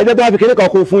ẹjẹ́ tó wá fi kéde kan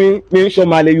kó fún yín mi ń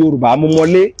ṣọmọ alẹ́ Yorùbá mo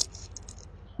mọlé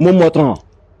mo mọ̀tàn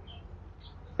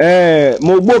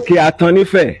mo gbókè Àtàn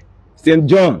nífẹ̀ẹ́ St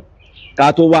John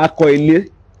ká tó wá kọ́ ilé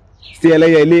sí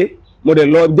Ẹlẹ́yẹlé mo dẹ̀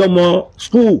lọ dọ́mọ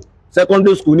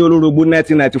secondary school ní Olórogbo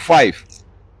 1995.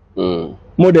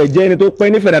 Mo dẹ̀ jẹ́ ẹni tó pẹ́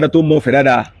nífẹ̀ẹ́ dáadáa tó mọ Ifẹ̀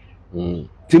dáadáa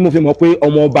tí mo fi mọ̀ pé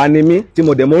ọmọ ọba ni mí tí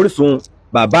mo dẹ̀ mọ orísun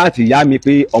bàbá àti ìyá mi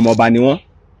pé ọmọ ọba ni wọ́n.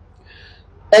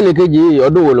 Ẹnì kejì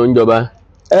ọdún wo ló ń jọba?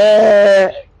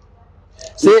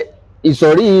 Ṣé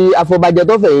ìsọ̀rí afọbajẹ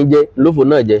tó fẹ̀yìn jẹ lófò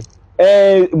náà jẹ?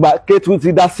 Ìgbà Kétu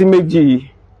ti dá sí méjì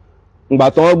ìgbà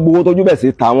tó ń gbowó tójú bẹ̀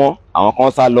sí ta wọ́n àwọn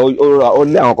kan sá lọ ó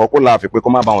lé àwọn kan kó láàfin pé kó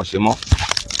má bá wọn ṣe mọ́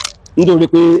nítorí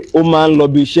pé ó máa ń lọ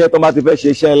bí iṣẹ́ tó bá ti fẹ́ ṣe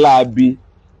iṣẹ́ láabi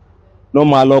ló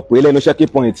máa lọ pè é lẹ́nu checking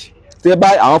point tí bá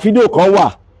àwọn fídíò kan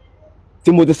wà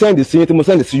tí mo ti send sí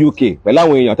UK pẹ̀lú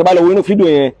àwọn èèyàn tí bá lọ wo inú fídíò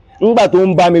yẹn nígbà tó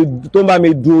ń bá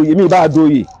mi du oyè mi bá du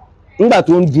oyè nígbà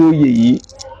tó ń du oyè yìí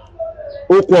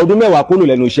ó kù ọdún 10 kó lò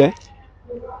lẹ́nu iṣẹ́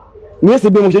ní èsì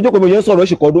bí mo ṣe jókòó mo ṣe ń sọ̀rọ̀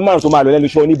òṣìkọ̀ ọdún 5 tó máa lò lẹ́nu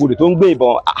iṣẹ́ oníbodè tó ń gbé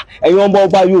ìbọn ẹ̀yin ọmọ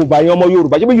ọba Yorùbá ẹ̀yin ọmọ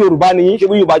Yorùbá ṣé bí Yorùbá ni yín ṣé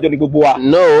bí Yorùbá jọ ni gbogbo wa.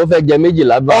 No, ó fẹ́ jẹ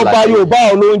méjìlá bá ọba Yorùbá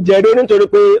ló ń jẹ lórí nítorí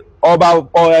pé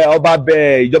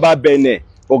ìjọba Bẹ̀nẹ̀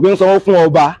òkè ń sanwó fún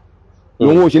ọba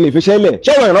lòun ò ṣe lè fi ṣẹlẹ̀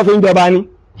ṣé ìwọ̀n ìran fi ń jọba ni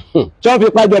ṣé wọ́n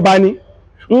fi pa jọba ni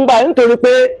ńgbà nítorí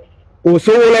pé kò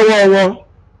sówó lọ́wọ́ wọn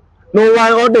ló wá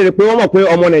wọ́n dèrè pé wọ́n mọ̀ pé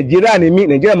ọmọ Nàìjíríà ni mí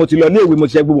Nàìjíríà mo ti lọ léèwé mo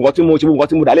ti ṣe gbogbo nǹkan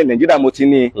tí mo dálé Nàìjíríà mo ti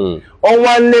ní wọ́n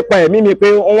wá ń lépa ẹ̀mí mi pé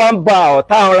wọ́n wá ń ba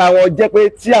ọ̀tá ara wọn jẹ́ pé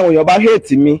tí àwọn èèyàn bá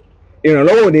hate mi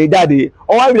ìrànlọ́wọ́ ò ní jáde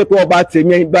wọ́n wá rí pé ọba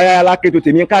tèmi gbáyà Alákétu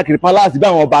tèmi káàkiri palace bí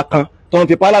àwọn ọba kan tó ń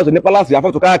fi palace ní palace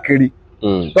yàfọ́tò káàkiri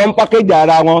tó ń pákéjì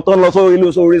ara wọn tó ń lọ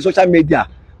sórí social media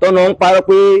tó ń parọ́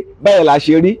pé báyìí la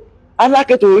ṣe rí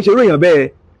Alákétu ń ṣe ròyìn bẹ́ẹ̀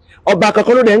ọba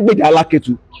kankan ló dẹ̀ ń gbèjà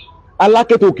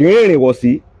Alákétu kì í rìnrìn wọ̀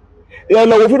sí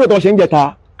lọ́wọ́ fídíò tó ṣe ń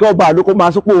jẹta kí ọba àdókò máa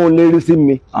sọ́pọ̀ òun lè rí sí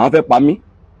mi àwọn fẹ́ pa mí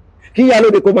kí ìyá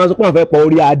lóde kó máa sọ́pọ̀ àwọn fẹ́ pa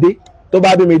orí adé tó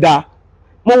bá bí mi dáa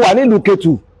mo wà nílùú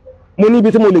Kétu mo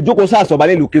níbi tí mo lè jókòó sáàsọ̀bà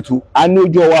nílùú Kétu a ní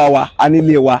ojú ọwọ́ wa a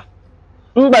nílé wa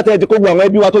ńgbà tẹ́ ẹ ti kó gbọ́ àwọn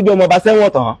ẹbí wa tó jẹ́ ọmọ ọba sẹ́wọ̀n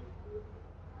tán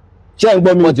ṣé ń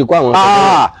gbọ́ mi. Wọ́n ti kó àwọn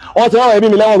wọ́n ti rán àwọn ẹbí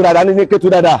mi lẹ́wọ̀n dáadáa ní Kétu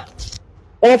dáadáa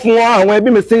wọ́n fún àwọn ẹbí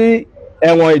mi sí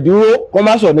ẹ̀wọ̀n ìdúró kọ́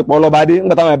má sọ̀rọ̀ nípa ọlọ́badé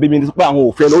nígbà táwọn ẹbí mi ti pé àwọn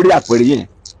ò fẹ́ lórí àpèrè yẹn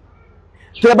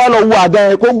tí ẹ bá lọ wo àga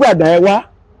yẹn kó gbé àga yẹn wá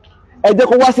ẹ jẹ́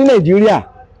kó wá sí Nàìjíríà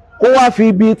kó wá fi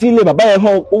ibi tí ilé bàbá yẹn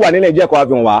hàn kó wà ní Nàìjíríà kó wá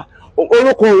fi hàn wá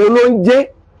orúkọ òun ló ń jẹ́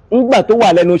ńgbà tó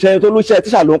wà lẹ́nu iṣẹ́ tó lóṣẹ́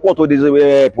tíṣà ló ń pọ̀ tó di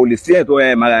pòlìsì ẹ̀ tó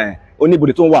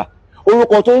oníbodè tó ń wà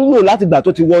orúkọ tó ń lò láti gbà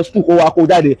tó ti wọ skul kó wá kó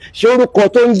jáde ṣé orúkọ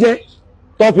tó ń jẹ́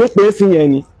tó fi ń pè é sí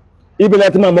yẹn ni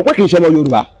ibìlẹ̀ ti máa mọ̀ pé kì í ṣe ọmọ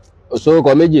Yorùbá.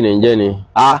 Òṣòrúkọ méjì ní jẹ́ ni.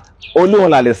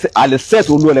 olóhùn Àlẹ́sẹ̀t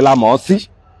Olúọlẹ̀ la mọ̀ ọ́ sí.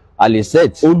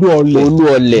 Àlẹ́sẹ̀t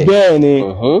Olúọlẹ̀ bẹ́ẹ̀ ni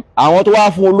àwọn tó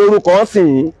wá fún olórúkọ sì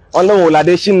wọ́n lóhùn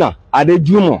Adésínà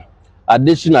Adéjùmọ̀.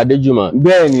 Adéjùmọ̀.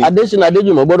 Bẹ́ẹ̀ni.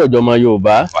 Adéjùmọ̀ gbọ́dọ̀ jọmọ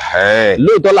Yorùbá.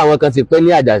 Lóòótọ́ làwọn kan ti pẹ́ ní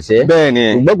Àjàṣẹ́. Bẹ́ẹ̀ni.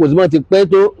 Ṣùgbọ́n kò sí mọ́ ti pẹ́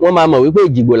tó wọ́n máa mọ̀ wípé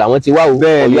Ìjìgbò làwọn ti wá o.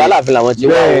 Bẹ́ẹ̀ni. Ọ̀yọ́ Aláàfin làwọn ti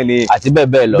wá o. Bẹ́ẹ̀ni. Àti bẹ́ẹ̀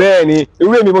bẹ́ẹ̀ lọ. Bẹ́ẹ̀ni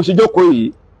irú èmi mo ṣe jókòó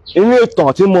yìí inú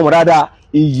ìtàn tí mo mọ̀ dáadáa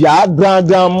ìyá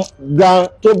gangan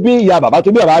tó bí ìyá bàbá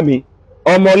tó bí bàbá mi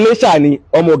ọmọ Iléṣà ni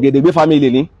ọmọ Ògèdèngbé family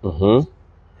ni.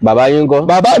 Bàbá yín ńkọ́?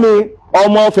 Bàbá mi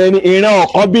ọmọ Ifẹ̀ ni ìran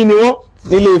ọ̀kan bí ni wọ́n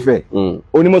nílé Ifẹ̀.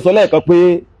 Onímọ̀sọ́ lẹ́ẹ̀kan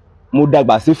pé mo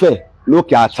dàgbà sífẹ̀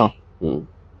lókè Àtàn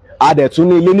adẹ̀tún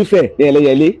ní ilé nífẹ̀ẹ́ ní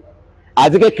Ẹlẹ́yẹlé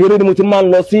àti kékeré ni mo ti máa ń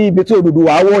lọ sí ibi tí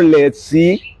Odùduwà wọlé sí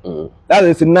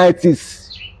láti ṣe 90s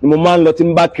ni mo máa ń lọ tí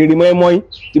n bá kiri mọ́ínmọ́ín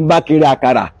tí n bá kiri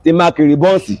àkàrà tí n bá kiri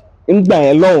bọ́ǹsì ń gbà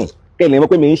yẹn lọ́hùn kẹ́lẹ́ mọ́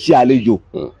pé mi ń ṣe àlejò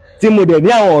tí mo dẹ̀ ní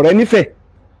àwọn ọ̀rẹ́ nífẹ̀ẹ́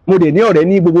mo dẹ̀ ní ọ̀rẹ́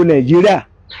ní gbogbo Nàìjíríà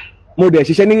mo dẹ̀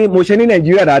ṣiṣẹ́ ní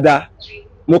Nàìjíríà dáadáa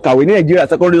mo kàwé ní Nàìjíríà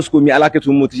secondary school mi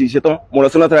Alákétu mo ti ṣiṣẹ́ tán mo lọ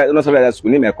sí nursery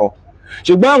school ní Mẹ́kọ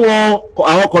ṣùgbọ́n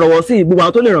àwọn kọ̀rọ̀wọ́ sí gbogbo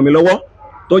àwọn tó lè ràn mí lọ́wọ́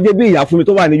tó jẹ́ bí ìyá fún mi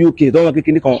tó wà ní UK tó wọn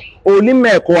kékeré kan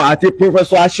onímẹ̀ẹ̀kọ́ àti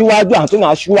professor Aṣíwájú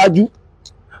àtúnmọ̀ Aṣíwájú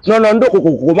lọ́nà ń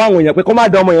dókòkò máa wọ̀nyàn pé kó má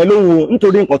dá ọmọ yẹn lóhùn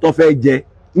nítorí nǹkan tó fẹ́ jẹ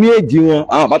ní èjì wọn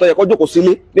àwọn àbátọ́ yẹ kó jókòó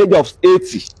sílé ní age of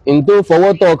 80. n tó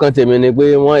fọwọ́ tọ́ ọkàn tèmi ni pé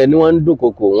ẹni wọ́n ń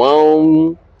dókòkò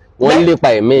wọ́n ń lépa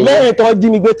ẹ̀mí yẹn. lẹ́yìn tó jí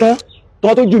mi gbé tán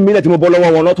tó jù mí lẹ̀ tí mo bọ́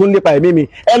lọ́wọ́ wọn náà tó ń lépa ẹ̀mí mi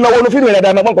ẹ lọ wọnú fídíò rẹ̀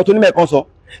dáadáa nǹkan tó onímẹ̀ẹ̀kan sọ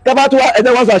tábà tó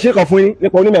ẹjẹ́ wọn sọ àṣírí kan fún yín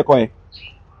nípa onímẹ̀ẹ̀kan yẹn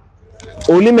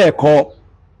onímẹ̀ẹ̀kan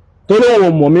tó lóun ò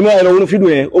mọ̀ mí mọ́ ẹ lọ wọnú fídíò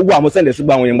yẹn ó gbọ́ àmúsẹ̀lẹ̀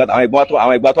sígbà àwọn ìgbà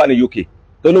tó wà ní UK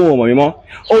tó lóun ò mọ̀ mí mọ́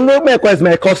onímẹ̀ẹ̀kan is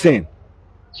my cousin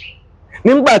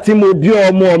nígbà tí mo bí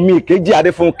ọmọ mi Kejì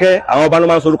Adéfúnkẹ́ àwọn ọba ló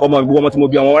máa ń sọ orúkọ ọmọ mi gbogbo ọmọ tí mo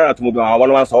bí ọmọ wàrà tí mo bí àwọn ọba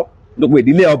ló máa ń sọ gbogbo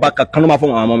ìdílé ọba kankan ló máa fún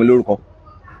àwọn ọmọ mi lórúkọ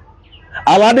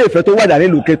aládé ìfẹ́ tó wàjà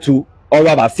nílùú Kétu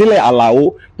ọ̀rọ̀ Àbàsílẹ̀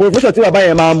Àlàó profession tí bàbá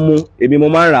yẹn máa ń mu èmi mo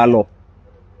máa ń rà lọ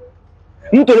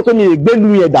nítorí pé mi ìgbélu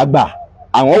yẹn dàgbà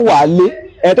àwọn wà á lé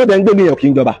ẹni tó dẹ̀ ń gbélu yẹn kì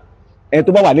í jọba ẹni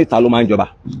tó bá wà níta ló máa ń jọba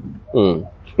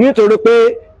nítorí pé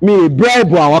mi ì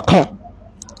bribe àwọn kan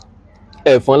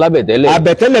ẹ̀fọn lábẹ̀tẹ́lẹ̀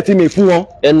àbẹ̀tẹ́lẹ̀ tí mi fún wọn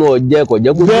ẹnu ọ̀jẹ̀ kò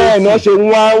jẹ́ kó bẹ́ẹ̀ ni wọ́n ṣe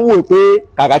wá ń wò pé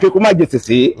kàkà kí kó má jẹ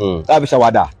sèse láti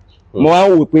ṣàwádà mo wá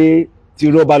ń wò pé tí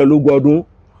irọ́ bá lọ lógún ọdún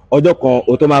ọjọ́ kan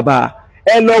ò tó máa bá a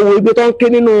ẹ lọ wo ibi tó ń ké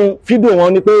nínú fídíò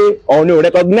wọn ni pé ọ̀hún ni ò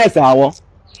recognize àwọn.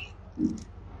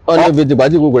 ọ̀nà ibi tí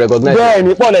pàtí kò recognize. bẹ́ẹ̀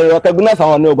ni pọ́ọ̀lù ẹ̀rọ recognize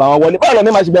àwọn ni ò gbà wọn wọlé báwo lọ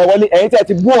ní máa ṣe bẹ̀rẹ̀ wọlé ẹ̀yin tí ẹ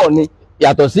ti bú Ọọ̀ni.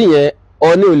 yàtọ̀ sí yẹn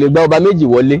Ọọ̀ni ò lè gba ọba méjì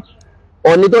wọlé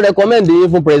Ọọ̀ni tó recommend yín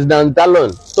fún president Talon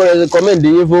tó recommend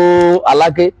yín fún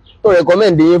Aláké tó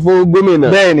recommend yín fún gómìnà.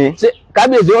 bẹ́ẹ̀ni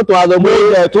kábíyèsí ó tún aṣọ pé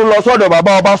ẹ tún lọ sọ́dọ̀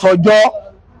bàbá Ọbásanjọ́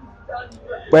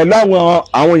pẹ̀lú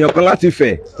àwọn èèyàn kan láti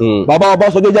fẹ̀ bàbá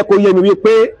Ọbásanjọ́ jẹ́ kó yé mi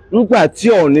wípé nígbà tí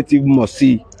Ọọ̀ni ti mọ̀ sí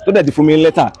i tó dẹ̀ ti fún mi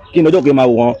lẹ́tà kí n ọjọ́ kí n máa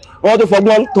wò wọ́n tó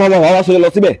fọgbọ́n tó wọn bàbá Ọbásanjọ́ lọ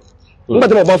síbẹ̀ nígbà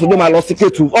tí bàbá Ọbásanjọ́ máa lọ sí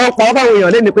Kétu ọ̀pọ̀ àwọn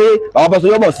èèyàn lẹ́ni pé bàbá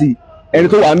Ọbásanjọ́ bọ̀ sí ẹni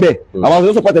tó wà ń bẹ̀ bàbá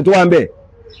Ọbásanjọ́ sọpọ̀tẹ̀ tó wà ń bẹ̀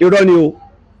irọ́ ni o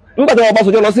nígbà tí bàbá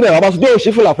Ọbásanjọ́ lọ síbẹ̀ bàbá Ọbásanjọ́ ò ṣí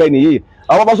fìlà fẹ́ nìyí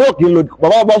bàbá Ọbásanjọ́ kì í lo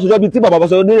bàbá Ọbásanjọ́ bíi tí bàbá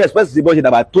Ọbásanjọ́ ní respect sí bọ́ ṣe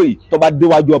dàgbà tó yìí tó bá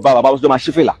déwájú ọba bàbá Ọbásanjọ́ máa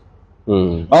ṣí fìlà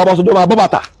bàbá Ọbásanjọ́ máa bọ́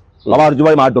bàtà bàbá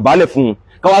Ọbásanjọ́ máa dọ̀bálẹ̀ fún un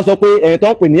káwá sọ pé ẹ̀yìn tó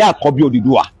ń pè ní àkọ́bí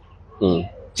Odùduwà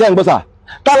ṣé ń gbọ́ sà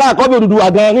kálá àkọ́bí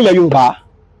Odùduwà gan nílẹ̀ Yorùbá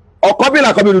ọ̀kọ́bí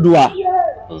làkọ́bí Odùduwà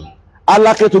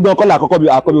Alákétu gan kọ́ làkọ́bí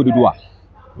Odùduwà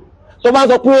tó bá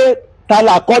sọ pé ta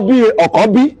làkọ́bí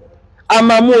ọ̀kọ́bí a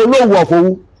máa mú Olówù Ọ̀fọ̀wú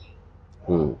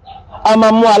a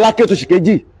máa mú Alákétu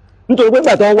ṣìkejì nítorí pé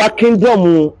ìgbà tí wọ́n wá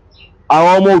kíndọ̀mù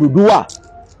àwọn ọmọ Odùduwà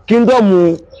kíndọ̀mù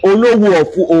Olówù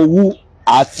Ọ̀fọ̀wú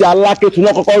àti Alákétu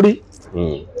náà kọ́kọ́ rí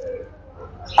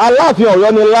Aláàfin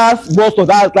Ọ̀yọ́ ni last born son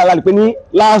dáadáa lè pé ní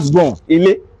last born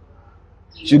ilé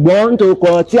ṣùgbọ́n nítorí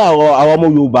kan tí àwọn ọmọ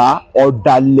Yorùbá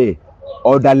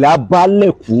ọ̀dàlẹ̀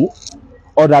abálẹ̀kú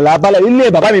ọ̀dàlẹ̀ abálẹ̀ ilé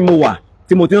bàbá mi mo wà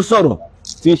tí mo ti ń sọ̀rọ̀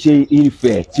tí ń ṣe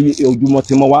Ifẹ̀ tí ojúmọ́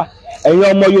ti mọ́ wá ẹ̀yin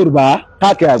ọmọ Yorùbá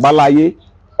káàkiri àgbáláyé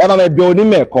ẹ máa bẹ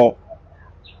onímẹ̀ẹ̀kan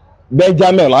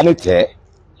Benjamin Ọlánìtẹ́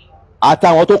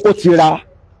àtàwọn tó kó tira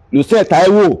Lucien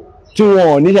Taiwo tí wọn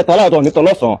ò níṣẹ́ tọ́lọ́tọ̀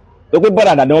nítọ́lọ́sàn tó pé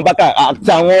bọ́dà dàdé wọn bá kà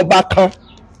àti àwọn ọba kan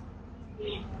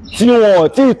tí wọn ò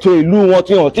tí ì tó ìlú wọn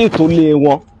tí wọn ò tí ì tó lé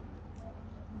wọn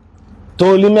tó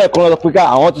ní mẹ́ẹ̀kan lọ pé ká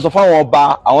àwọn ti sọ fáwọn ọba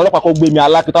àwọn ọlọ́pàá kó gbé mi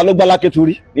Alákétu ló gbá Alákétu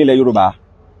rí nílẹ̀ Yorùbá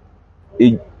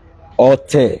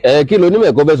ọ̀tẹ̀. kí ló ní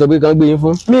mẹ́ẹ̀kọ́ fẹ́ sọ pé kán gbé yín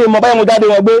fún. mi mọ báyìí mo jáde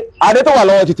wọn gbé adé tó wà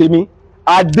lọ́wọ́ ti tèmi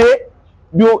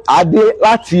adé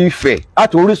láti Ifẹ̀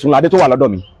láti Orísun adé tó wà lọ́dọ̀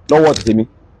mi lọ́wọ́ ti tèmi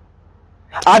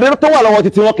adé tó wà lọ́wọ́ ti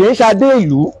tiwọn kì í ṣe adé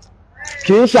ìlú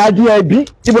kì í ṣe adé ẹbí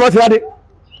ibi wọn ti rádé.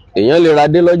 èèyàn lè ra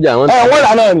adé lọ́jà wọ́n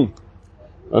rà náà ni.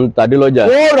 wọ́n ń ta adé lọ́jà.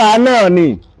 wọ́n rà náà ni.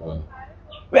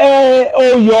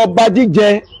 oyè ọba jíjẹ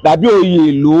dàbí oyè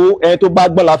ìlú ẹni tó bá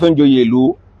gbọ́n la fẹ́ ń joyè ìlú.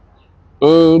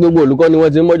 gbogbo olùkọ́ ni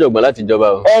wọ́n ti ń mọ́jọ̀gbọ́n láti jọba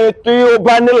o. ẹni tí ó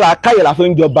bá ní làákàyè la fẹ́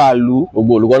ń jọba ìlú.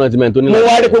 gbogbo olùkọ́ náà ti mẹ́rin tó ní làákàyè. mo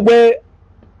wá rí pé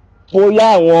bóyá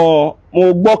mo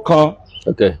gbọ́ kan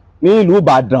ní ìlú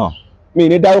Ìbàdàn mi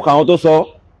ní dárúkọ àwọn tó sọ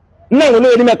náà wọn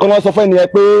lóye ní mẹ́kan wọn sọ fún ẹnìyẹn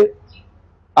pé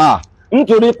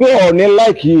nítorí pé Ọọ̀ni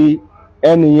láìkì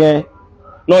ẹnìyẹn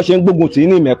náà ṣe ń gbógun tì í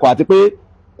ní Ìmẹ̀kọ àti pé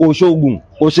kò ṣoògùn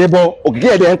kò ṣe bọ òkìkí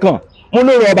ẹ̀dẹ̀ ń kàn mo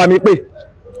lóore ọba mi pé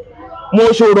mo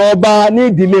ṣòro ọba ní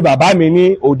ìdílé bàbá mi ní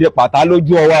òde pàtà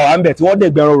lójú ọwọ́ àwọn àmbẹ̀ tí wọ́n dẹ̀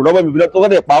gbẹ̀rún rò lọ́wọ́ mi tó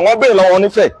dẹ̀ pa wọ́n béèrè lọ́wọ́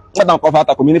nífẹ̀ẹ́ wọ́n tàn kọ́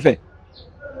fata kò mí nífẹ̀ẹ́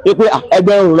pé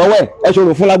ẹgbẹ́ òrùn lọ́wọ́ ẹ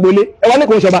ṣòro fún lágbólé ẹ wá ní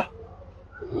kò ń ṣọba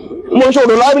mo ń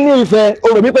ṣòro lábí ní ìfẹ́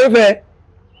òrò mi pé ìfẹ́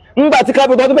ńgbà tí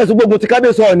kábíyèsí tó bẹ̀ sí gbogbo tí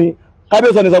kábíyèsí ọ̀ni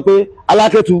sọ pé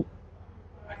Alákétu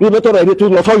níbi tó rẹ̀ tó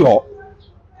lọ sọ́yọ́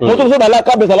mo tó sọ́dọ̀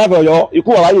kábíyèsí Aláàfin Ọ̀yọ́ ikú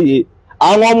wà wáyé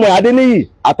àwọn ọmọ Adéníyì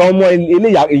àtàwọn ọmọ ilé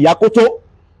Ìyákótó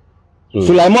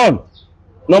Sulaimon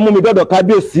náà mú mi dọ́dọ̀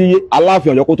kábíyèsí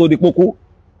Aláàfin Ọ̀yọ́ kó tó di pókú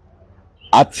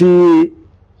àti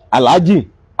Alhaji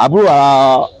àbúrò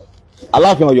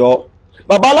Aláàfin Ọ̀yọ́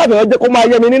bàbá Aláàfin Ọ̀yọ́ jẹ́ kó máa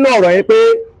yé mi nínú ọ̀rọ̀ yẹn pé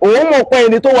òun mọ̀ pé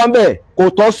ẹni tó wà ń bẹ̀ kò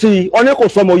tọ́ sí i wọ́n ní kò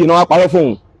sọmọ oyè náà wá parọ́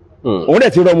fún òun dẹ̀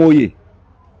ti rọmọ oyè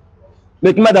lè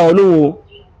kí má dà wọ́n lóhùn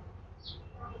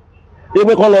o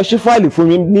ebi kan lọ sí fáìlì fún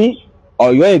mi ní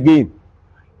Ọ̀yọ́ again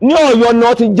ní Ọ̀yọ́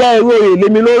náà ti já ewé oyè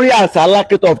lémi lórí àṣà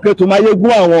Alákétu of Kétu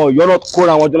máyégún àwọn Ọ̀yọ́ náà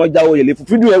kóra àwọn jọlọ já oyè lé fún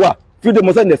fídíò ẹ wà fídíò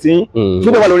mo sẹ́ndẹ̀ sí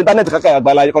fídíò wà lórí íńtánẹ́ẹ̀tì kákà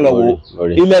àgbàlá ayé kan lọ wò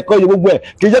ilẹ̀ ẹ̀kọ́ yìí gbogbo ẹ̀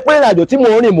kì í jẹ́ pé ìrìnàjò tí mò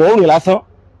ń rìn lásán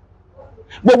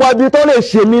gbogbo ibi tó lè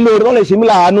ṣe mí lórí tó lè ṣe mí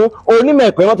láàánú onímọ̀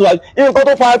ẹ̀kọ́ ìmọ̀ tó wà nǹkan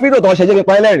tó fa fídíò tó ń ṣẹjẹ́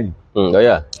nípa ẹlẹ́rìn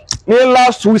ní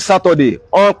last week Saturday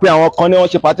wọ́n pe àwọn kan ní wọ́n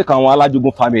ṣe pàtí kan àwọn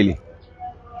Alájogún family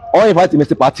wọ́n invite mi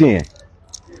sí pàtí yẹn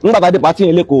nígbà tá a dé pàtí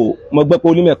yẹn lẹ́kọ̀ọ́ mo gbẹ́ pé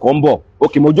onímọ̀ ẹ̀kọ́ ń bọ̀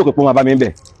òkè mo jókòó pé wọ́n bá mi ń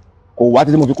bẹ̀ kò wá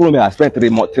títí mo fi kúrò mi I spent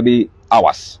 3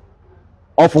 hours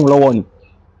wọ́n fún un lọ́wọ́ ni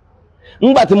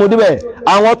nígbà tí mo débẹ̀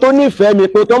àwọn tó nífẹ̀ẹ́ mi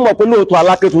pé tó mọ̀ pé lóòótọ́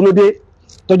Alákétu ló dé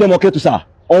tọ́jọ́ mọ Kétu sà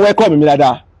wọ́n wẹ́kọ̀ mi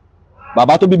dáadáa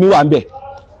bàbá tó bí mi wà ń bẹ̀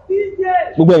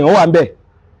gbogbo èèyàn wà ń bẹ̀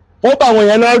wọ́n pa àwọn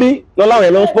èèyàn náà rí lọ́láwọn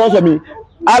èèyàn ló ń sponsor mi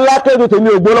Alákétu tèmi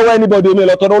ò gbó lọ́wọ́ anybody omi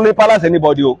lọ tọrọ lórí palace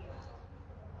anybody o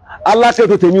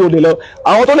Alákétu tèmi ò lè lọ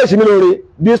àwọn tó lè ṣe mí lóore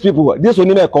these people this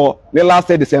onímọ̀ ẹ̀kọ́ ní last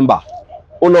December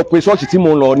ó lọ pe ṣọ́ọ̀ṣì tí mo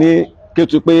ń lọ ní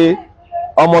Kétu pé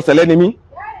ọmọ sẹ̀lẹ̀ ni mí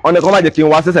wọ́n ní kọ́ má jẹ́ kí n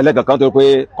wá sí sẹ̀lẹ̀ kankan tó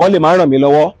pé kọ́ lè máa ràn mí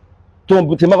lọ́wọ́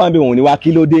tó ti má bá ń bẹ òun ní wá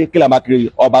kí ló dé kí là máa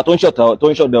kiri ọba tó ń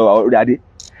ṣọ̀dọ̀ orí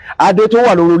adé tó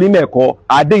wà lórí onímọ̀ ẹ̀kọ́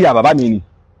adé ìyá bàbá mi ni.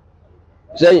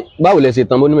 Ṣé báwo lẹ ṣe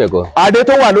tán mọ́ onímọ̀ ẹ̀kọ́? Adé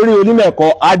tó wà lórí onímọ̀ ẹ̀kọ́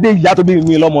adé ìyá tó bí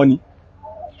mi lọ́mọ ni.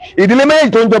 Ìdílé méjì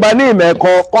tó ń jọba ní ìmọ̀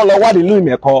ẹ̀kọ́ kọ́ lọ wádìí nínú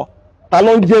ìmọ̀ ẹ̀kọ́ ta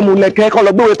ló ń jẹ́ Múlẹ̀kẹ́ kọ́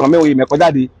lọ gbéwèé tàn mí ìmọ̀ ẹ̀kọ́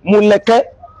jáde Múlẹ̀kẹ́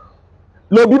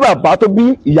ló bí bàbá tó bí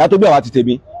ìyá tó bí àwa ti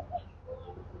tèmi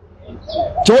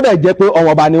tí wọ́n dẹ̀ jẹ́ pé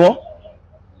ọmọ ọba ni wọ́n.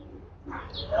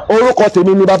 Orúkọ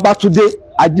tèmi ni Babátúndé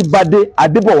Ajíbádé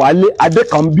Adébọ̀wálé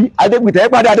Adékànbí Adégbìtẹ́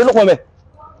pàdé Adélọ́pọ̀ mẹ́.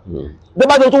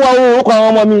 Débàtò tó wà orúkọ àwọn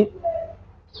ọmọ mi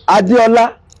Adéọlá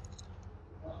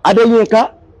Adéyínká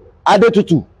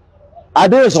Adétutù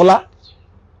Adéyèsọlá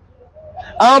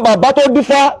àwọn bàbá tó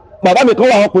dífá bàbá mi kan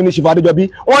wà wọn pè ní Ṣìfà Adéjọbí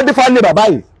wọ́n dífá lé bàbá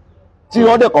yìí tí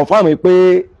wọ́n dẹ̀ confirm pé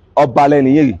ọba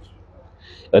lẹ́nìyẹn yìí.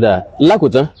 Ọ̀dà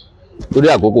lákòótán torí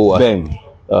àkókò wa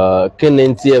kí ni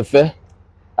tí ẹ fẹ́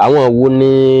àwọn wo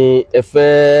ni ẹ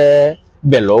fẹ́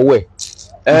bẹ̀ lọ́wọ́ ẹ̀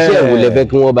iṣẹ́ ìwò lẹ fẹ́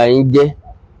kí wọ́n bá yín jẹ́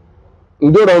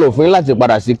ǹjẹ́ ó rọrùn fún yín láti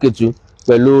padà sí Kétu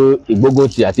pẹ̀lú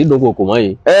ìgbógunti àti ìdúnkòkò mọ́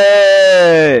yìí.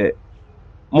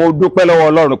 Mo dúpẹ́ lọ́wọ́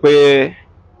Ọlọ́run pé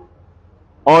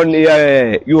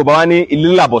Yorùbá wá ní ilé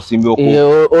làbọ̀ sí mi oko.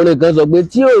 Orin kan sọ pé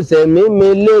tí ò sẹ̀mí mi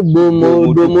légbò mo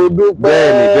dúpẹ́.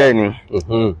 Bẹ́ẹ̀ni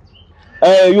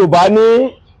Yorùbá ní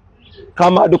ká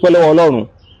máa dúpẹ́ lọ́wọ́ Ọlọ́run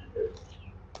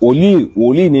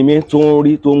wòlíì ni mí tó ń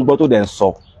rí tó ń gbọ́ tó dẹ̀ ń sọ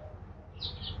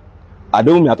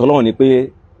àdéhùn mi àtọ́lọ́run ni pé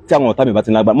tí àwọn ọ̀tá mi bá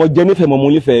ti lágbára mo jẹ́ nífẹ̀ẹ́ mo mú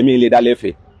nífẹ̀ẹ́ mi lè dalẹ̀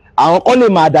fẹ̀ àwọn kan lè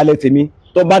máa dalẹ̀ tèmi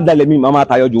tó bá dalẹ̀ mi máa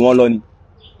tayọ jù wọ́n lọ ni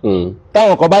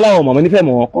táwọn kan bá láwọn ọmọ mi nífẹ̀ẹ́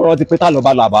mọ̀ wọn kọ́ rántí pé tá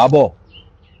lọ́ba làbá bọ̀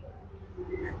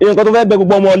nǹkan tó fẹ́ bẹ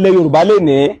gbogbo ọmọ ilẹ̀ Yorùbá lè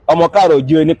ní ọmọ káàrọ̀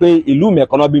òjíire ni pé ìlú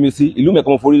mẹ̀kọ́ náà bí mi sí ìlú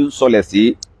mẹ̀kọ́ mo forí sọlẹ̀ sí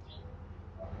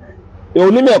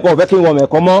onímẹ̀kọ́ ọ̀fẹ́ kí n wọ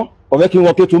mẹ̀kọ́ mọ́ ọ̀fẹ́ kí n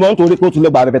wọ Kétu mọ́ nítorí pé ó tún lè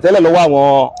gbà rẹ̀ tẹ́lẹ̀ lọ́wọ́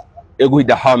àwọn egun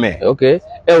Dahomey. Ok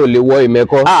ẹ ò lè wọ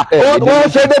ìmẹ̀kọ́. wọ́n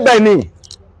ṣe débẹ̀ ni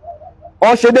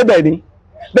wọ́n ṣe débẹ̀ ni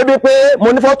débi pé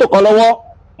mo ní fọ́tò kan lọ́wọ́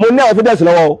mo ní àwọn evidence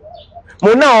lọ́wọ́ o mo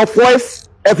ní àwọn voice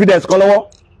evidence kan lọ́wọ́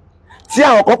tí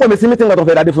àwọn kan pè mí sí meeting kan tó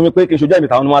fẹ́ dáadé fún mi pé kì í ṣojú ẹ̀mí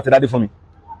táwọn ni wọ́n ti dáadé fún mi.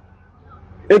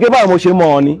 Eke báwo mo ṣe mọ̀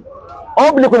ọ́ ni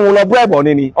wọ́n bí pé mo lọ bú ẹ̀bọ̀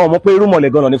ni ọmọ pé irú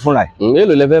mọ̀lẹ́ gan-an ni fúnra ẹ̀.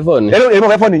 Èlò lẹ fẹ́ fọ́ ni. Èlò mo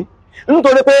fẹ́ fọ́ ni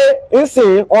nítorí pé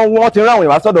nsìn wọ́n ti ráwọn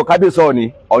ìwà sọ́dọ̀ kábíyèsí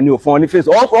ọ̀ni òfin ọ̀ni fèsì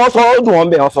wọ́n sọ ó dùn wọ́n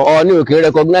bẹ̀ wọ́n sọ. Ọ̀ni ò kì í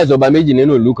recognize ọba méjì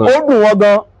nínú ìlú kan. Ó dùn wọ́n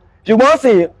gan ṣùgbọ́n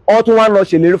sìn wọ́n tún wá lọ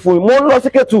ṣèlérí fún mi mo ń lọ sí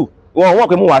Kétu wọ́n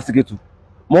pé mo wá sí Kétu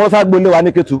mo ń sá gbélé wa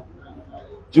ní Kétu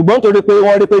ṣùgbọ́n nítorí pé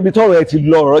wọ́n rí pé ibi tọ́rọ̀ ẹ ti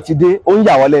lọ ọ̀rọ̀ ti dé ó ń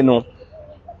yà wọ́n lẹ́nu.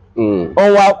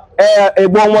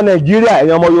 Ẹ̀gbọ́n ọmọ Nàìjíríà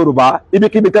ẹ̀yin ọmọ Yorùbá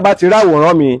ibikíbi tẹ́ bá ti rí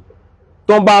àwòrán mi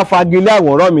tó ń bá fagilé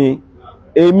àwòrán mi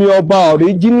èmi ọba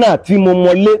ọ̀ríjínà tí mo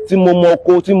mọlé tí mo mọ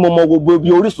oko tí mo mọ gbogbo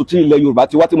ibi orísun tí ilẹ̀ Yorùbá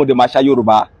ti wá tí mo dẹ̀ máa ṣa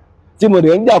Yorùbá tí mo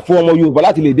dẹ̀ ń jà fún ọmọ Yorùbá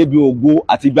láti lè débi ògo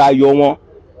àti ibi ayọ̀ wọn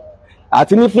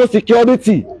àti ní fún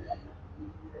security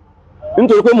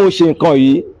nítorí pé mo ṣe nǹkan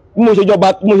yìí bí mo ṣe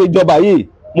jọba yìí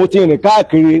mo ti rìn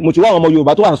káàkiri, mo ti wá àwọn ọmọ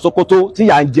Yorùbá tó wà ní Sókótó tí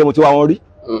yà ń jẹ, mo ti wá wọn rí.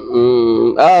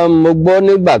 Mo gbọ́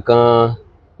nígbà kan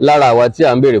lára àwa tí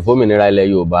à ń béèrè fómìnira ilẹ̀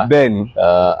Yorùbá. Bẹ́ẹ̀ni.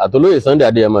 Àtolóyè Sunday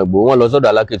Adéyẹmọ Ìgbòho wọ́n lọ sọ́dọ̀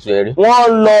Alákétu yẹn rí.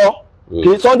 Wọ́n lọ kì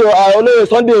í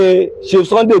olóyè Chief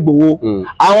Sunday Ìgbòho.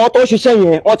 Àwọn tó ṣiṣẹ́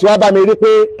yẹn wọ́n ti wá bá mi rí pé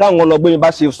káwọn lọ gbé mi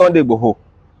bá Chief Sunday Ìgbòho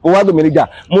kó wá gbé mi níjà.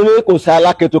 Mo ní kò sí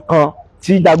Alákétu kan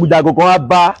tí jagunjagun kan wá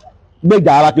bá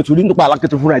gbèjà Alákétu rí, nípa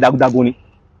Alákétu fúnra jagunjagun ni.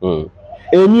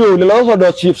 Èmi ò lè lọ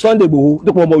sọ́dọ̀ Chief Sunday Ìgbòho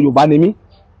dípò ọmọ Yorùbá ni mí.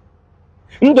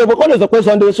 Nítorí pé kọ́ lè sọ pé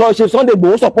Chief Sunday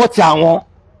Ìgbòho sọpọ́ọ̀tì àwọn.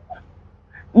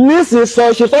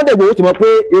 Nísìnyí Chief Sunday Ìgbòho ti mọ̀ pé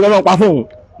irọ́ náà pa fún òun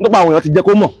nípa àwọn èèyàn ti jẹ́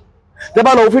kó mọ̀. Tẹ́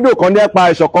bá lọ wo fídíò kan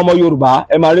nípa ìṣọ̀kan ọmọ Yorùbá,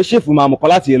 ẹ máa rí Chief Mamu kan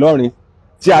láti Ìlọrin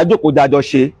tí àjòkó dájọ́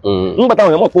ṣe. Nígbà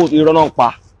táwọn èèyàn mọ̀ pé irọ́ náà pa.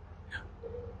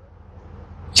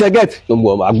 Ṣẹ́gẹ́t.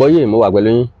 Àgbọ́yé mo wà pẹ̀lú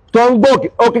yín. Tó ń gbọ́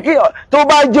òkìkí tó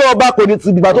bá jẹ́ ọba kò ní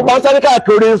ti dìgbà tó bá ń sáré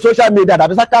káàkiri social media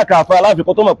dàbí sákàkiri àfẹ́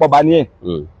aláfikún tó mọ̀ pọ̀ bá ní ẹ̀.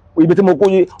 Ibi tí mo kó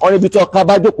yí ọ̀rẹ́ ibi tí ọkà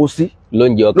bá jókòó sí.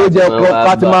 Lóúnjẹ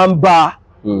ọkà ti máa ń bá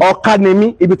ọkà ni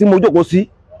mí, ibi tí mo jókòó sí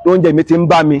lóúnjẹ mi ti ń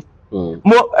bá mi.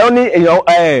 Ó ní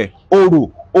èèyàn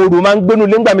òrò máa ń gbénu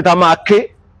ilé ńgbà mi ta máa ké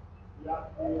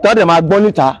tọ́dẹ̀ máa gbọ́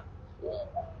níta.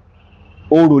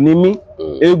 Òrò ni mí,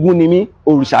 eégún ni mí,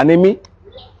 òrìṣà ni mí.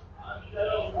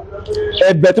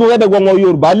 Ẹ̀bẹ̀ tí mo fẹ́ bẹ̀ gbọ́ ọmọ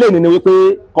Yorùbá lè ní wípé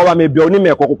kọ́ bá mi bẹ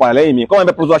onímọ̀ ẹ̀kọ́ kó padà lẹ́yìn mi, kọ́ bá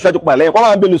mi bẹ pọ̀sọ̀ aṣáájú kó padà lẹ́yìn, kọ́ bá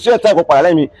mi bẹ lùsí ẹ̀ta ẹ̀kọ́ padà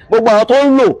lẹ́yìn mi. Gbogbo àwọn tó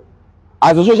ń lò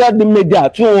àti social media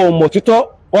tí wọn mọ̀ títọ́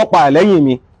wọ́n padà lẹ́yìn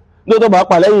mi. Lóòótọ́ bá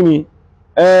padà lẹ́yìn mi,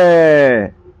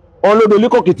 wọn lódo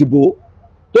líkọ̀kìtìbó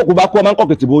tó kù bá kú ọmọ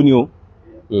kọ̀kìtìbó ni o.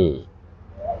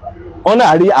 Wọ́n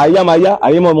náà rí àyàmáyá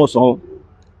àyèmọ́mọ́ sàn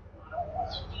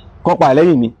kọ́ padà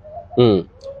lẹ́yìn mi.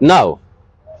 Now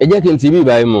ẹ jẹ́ kí n ti bí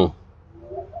ìbáyìí mọ̀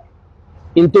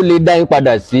n tó lè dá yín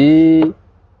padà sí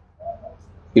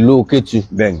ìlú Kétu.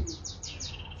 Bẹ́ẹ̀ni.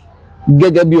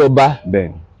 Gẹ́gẹ́ bí ọba.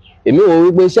 Bẹ́ẹ̀ni. Èmi wò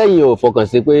wípé sẹ́yìn ò fọkàn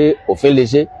sí pé òfin lè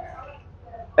ṣe.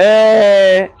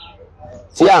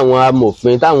 Tí àwọn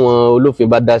amòfin táwọn olófin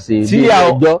bá dá sí ilé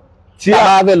ẹjọ́ tí a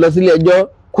bá fẹ́ lọ sílé ẹjọ́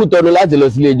Kútọ́nù láti lọ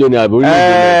sílé ẹjọ́ ní àbúrò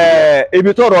ìlú.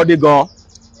 Ibi tó rọ̀ dé gan,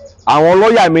 àwọn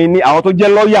lọ́ọ̀yà mi ní àwọn tó jẹ́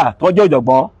lọ́ọ̀yà tó jẹ́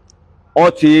ọ̀jọ̀gbọ́n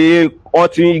wọ́n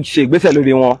ti ṣe ìgbésẹ̀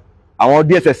lórí wọn. Àwọn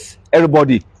DSS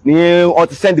everybody ni wọ́n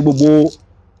ti send gbogbo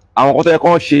àwọn kan tó yẹ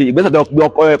kán ṣe ìgbésẹ̀ tó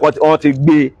wọ́n ti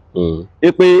gbé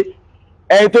pé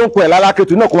ẹni tó ń pè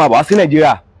l'Alákétu náà kó máa bọ̀ wá sí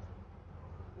Nàìjíríà.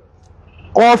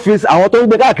 Kọ́ fi àwọn tó ń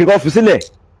gbé káàkiri kọ́ fi sílẹ̀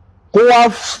kó wá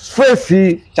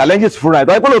fèsì challenges fúnra ẹ̀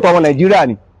tó yẹ pé lóòótọ́ ọmọ Nàìjíríà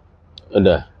ni.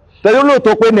 Tẹ̀lé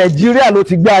lóòótọ́ pé Nàìjíríà ló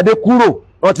ti gbé adé kúrò,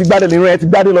 wọ́n ti gbádé nínú ẹ̀ ti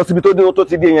gbádé lọ síbi tó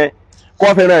ti dé yẹn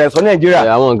kọ́ fẹ́ràn rẹ̀ sọ Nàìjíríà.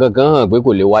 Àwọn nǹkan kan hàn pé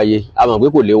kò lè wáyé, a mọ̀ pé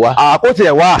kò lè wá. Kó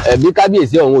tiẹ̀ wá. Bí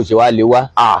kábíyèsí ọ̀hún ò ṣe wá lè wá.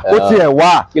 Kó tiẹ̀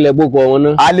wá. Kí lẹ gbókò wọn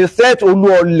náà? Aliset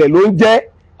Olúọlẹ̀ ló ń jẹ́.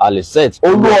 Aliset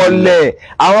Olúọlẹ̀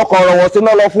àwọn kan ọ̀rọ̀ wọ̀ sí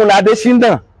náà lọ fún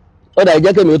Adésínà. Ó dà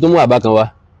jẹ́ kémi ó tún mú àbá kan wá.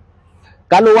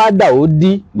 Ká ló wá dà ó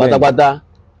dí pátápátá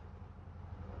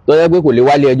tó yẹ pé kò lè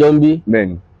wálé ẹjọ́ ń bí.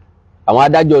 Bẹ́ẹ̀ni. Àwọn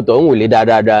adájọ́ tọ̀hún ò lè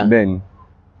dáadáa. Bẹ́ẹ̀ni.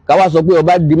 Ká wá sọ pé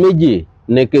ọba di méjì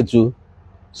ní Kétu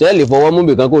sẹ́ẹ̀lì fọwọ́ mú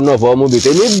bìkan kó náà fọwọ́ mú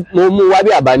bìkan ní mo mú wá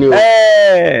bí àbá ni o.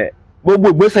 Gbogbo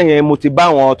ìgbésẹ̀ yẹn mo ti bá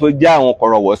àwọn tó jẹ́ àwọn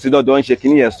kọ̀rọ̀wọ̀ sí dọ́dọ̀ ń ṣe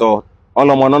kíní yẹn sọ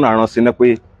ọlọ́mọ náà rán sí ní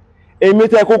pé èmi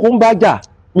tẹ́ kúkú ń bá jà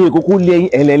mi ìkúkú lé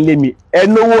ẹlẹ́ńlé mi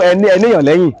ẹnówó ẹníyàn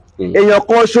lẹ́yìn èèyàn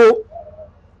kan ṣó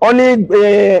wọ́n ní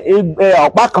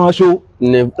ọ̀pá kan ṣó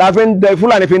la fi ń dẹ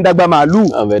Fúlàní fi ń dàgbà màálù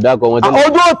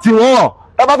ojú òtí wọn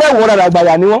tá bá fẹ́ wọ dáadáa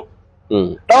gbàyà ni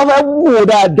wọ́n tá bá fẹ́ wọ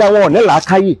dáadáa wọn ní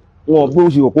làákàyè wọn bí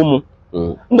oṣù òkú mu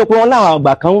nítorí pé wọn láwọn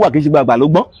àgbà kan wà kì í ṣe gbàgbà ló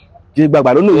gbọ́n kì í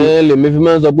gbàgbà ló nòye. lèmi fi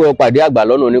máa ń sọ pé o pàdé àgbà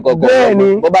lọ́nà oníkọ́kọ́.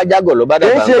 Bẹ́ẹ̀ni bó bá jágọ̀ ló bá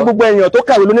dàgbà ńkọ́. kì í ṣe gbogbo èèyàn tó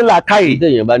kàwé ló ní làákàyè.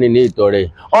 téèyàn bá ní ìtọ́ rẹ̀.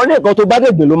 ọ ní nǹkan tó bá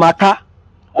dègbè ló máa ká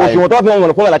òṣùwọ̀n tó fi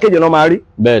wọn fún ọ̀làkejì náà máa rí.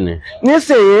 Bẹ́ẹ̀ni.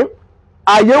 nísìnyí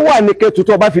àyè wà ní Kétu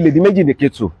tó bá fi lè di méjì ní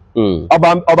Kétu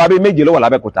ọba bíi méje ló wà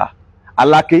l'Abẹ́òkúta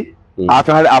Aláké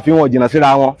àfihàn jìnnà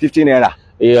síra wọn 15 naira.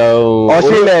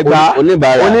 Ọ̀ṣìnlẹ̀ Ẹ̀gbá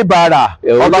Oníbàárà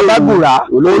ọba Bágùrà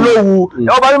Olówú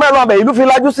ọba ní mẹ́rin ọbẹ̀ ìlú fi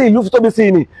lájú sí ìlú fi tóbi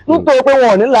sí ni nítorí pé wọn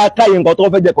ò ní làákàyè nǹkan tó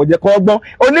fẹ́ jẹ kò jẹ kọ́ ọgbọ́n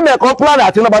onímẹ̀kọ́ plan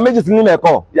àti nọ́mbà méjì sí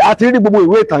nímẹ̀kọ́ àti rí gbogbo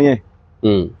ìwé ìtàn yẹn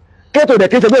Kétu dẹ̀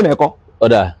kí n ṣe gbé mẹ́kọ́.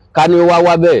 Ọ̀dà ká ní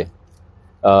wá bẹ́ẹ̀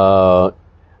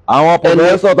àwọn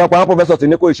pọfẹsọ tó pa àwọn pọfẹsọ tí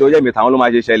ní kò ìṣòro yẹmi táwọn ló máa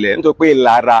ṣe ṣẹlẹ̀ nítorí pé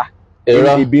ìlara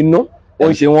ìbínú ó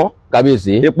ń ṣe wọn.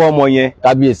 Kábíyèsí ipò ọmọ yẹn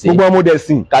kábíyèsí gbogbo ọmọdé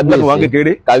sìn lọ́dún wọn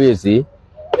kékeré. Kábíyèsí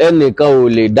ẹnìkan ò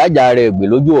lè dájà rẹ̀ gbé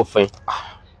lójú òfin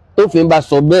tófin bá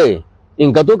sọ bẹ́ẹ̀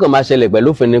nǹkan tó kàn máa ṣẹlẹ̀ pẹ̀lú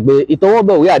òfin ni pé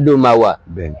ìtọwọ́bọ̀wé àdéhùn máa wà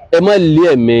ẹ má lé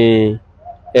ẹ̀mí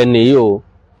ẹnì yìí o.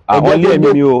 àwọn lé ẹ̀mí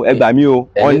mi o ẹ gbà mí o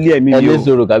wọ́n lé ẹ̀mí mi o. ẹni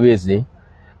sọ̀rọ̀ kábíyèsí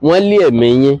wọ́n lé ẹ̀mí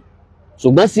yín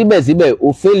ṣùgbọ́n síbẹ̀síbẹ̀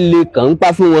òfin lè kàn ń pa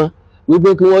fún wọn wípé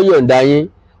kí wọ́n yọ̀ǹda yín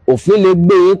òfin lè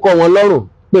gbé yín kọ́ wọn lọ́rùn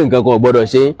pé nǹkan kan ò gbọ́dọ̀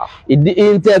ṣe ìdí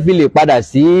tẹ́ fi lè padà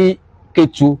sí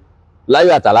Kétu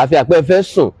láyọ̀ àtàláfíà pé ẹ fẹ́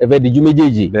sùn ẹ fẹ́ dijú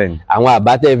méjèèjì àwọn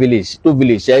àbá tẹ́ tó fi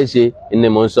lè ṣe é ṣe ni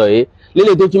mò ń sọ yìí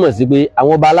lélẹ̀ tó túmọ̀ sí pé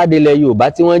àwọn ọba aládé ilẹ̀ Yorùbá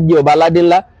tí wọ́n jẹ́ ọba aládé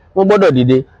ńlá wọ́n gbọ́dọ̀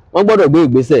dìde wọ́n gbọ́dọ̀ gbé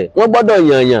ìgbésẹ̀ wọ́n gbọ́dọ̀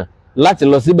yànyàn láti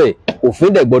lọ síbẹ̀ òfin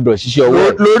dẹ̀ gbọ́dọ̀ ṣiṣẹ́ ọwọ́.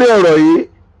 lórí ọ̀rọ̀ yìí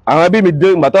àwọn ẹbí mi dé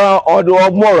ìgbà tó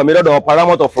mú ọ̀rọ̀ mi lọ́dọ̀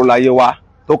paramount of Fúnláyé wa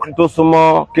tó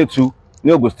súnmọ́ Kétu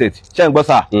ní Ogun State ṣé ń gbọ́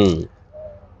sà.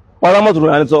 paramount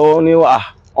Fúnláyé sọ ní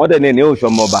wọ́n dẹ̀ ní òṣù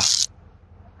ọmọ ọba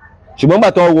ṣùgbọ́n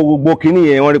gbà tó wo gbogbo kínní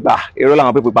yẹn wọ́n rí pa èrò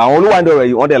làwọn pé àwọn olúwàndí ọ̀rọ̀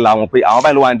yìí wọ́n dẹ̀ làwọn pé àwọn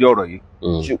báyìí olúwàndí ọ̀rọ̀ yìí.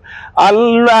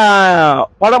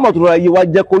 paramount Fúnláyé wa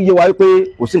jẹ́ kó yé wa wípé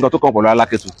kò sí nǹkan tó kàn pẹ̀lú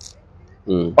Alákétu.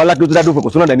 Alákétu dá dúró kò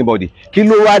sónà anybody kí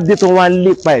ló wá dé tó wá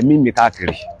lépa ẹ̀mí mi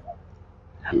káàkiri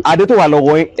adé tó wà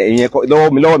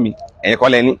lọ́wọ́ mi ẹ̀yẹ kọ́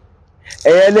lẹ́ni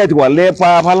ẹ̀yẹ lẹ́ẹ̀ ti wà lẹ́pa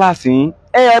pálásì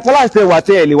pálásì tẹ̀ wà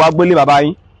tẹ́ ẹ̀ lè wá gbélé bàbá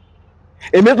yín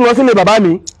èmi tó lọ sílé bàbá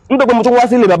mi nítorí pé mo tún wá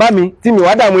sílé bàbá mi tí mi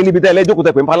wá dààmú níbi tẹ́ ẹ lẹ́jọ́kù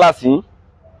tẹ̀ pé pálásì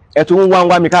ẹ̀ tún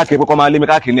wá mi káàkiri pé kọ́ máa lé mi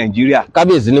káàkiri Nàìjíríà.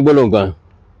 Kábíyèsí ní gbólóhùn kan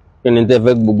kí ni tẹ́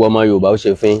fẹ́ gbogbo ọmọ Yorùbá ó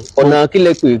ṣe fín ọ̀nà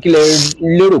kílẹ̀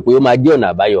lérò pé ó máa jẹ́ ọ̀nà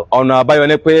àbáyọ. ọ̀nà àbáyọ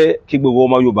ni pé kí gbogbo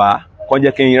ọmọ Yorùbá kó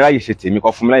jẹ́ kí n ráyè ṣe tèmi kó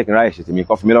fún mi láyè kí n ráyè ṣe tèmi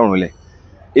kó fún mi lọ́rùn lẹ̀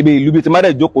ibi ìlú bíi ti má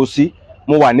dẹ̀ jókòó sí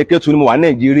mo wà ní Kétu ni mo wà ní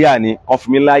Nàìjíríà ni kó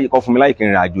fún mi láyè kí n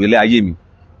rìn àjò ilé ayé mi.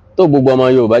 tó gbogbo ọmọ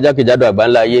Yorùbá jákèjádò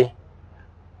àgbáńlá ayé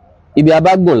ibi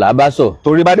abágùn là bá sọ.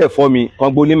 torí bá dẹ̀ fọ́ mi kan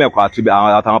gbó nímẹ̀kọ́ àti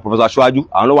àtàwọn pọfẹsọ aṣáájú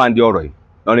àwọn ló wà ń di ọ̀rọ̀ yìí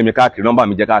lọ́rin mi káàkiri nọ́mbà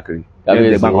mi jẹ́ káàkiri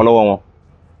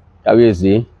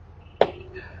kábíyèsí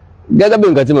gẹ́gẹ́ bí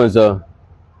nǹkan tí mo ń sọ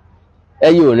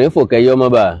ẹyẹ ò ní fòkẹ́yẹ ọmọ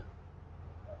bá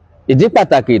ìdí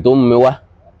pàtàkì tó mú mi wá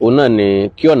òun náà ni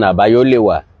kí ọ̀nà àbáyọ lè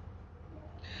wà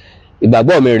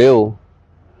ìgbàgbọ́ mi rèé o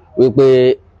wípé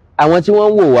àwọn tí wọ́n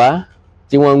ń wò wá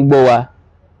tí wọ́n ń gbọ́ wa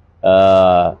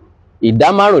ìdá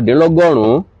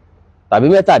 15% tàbí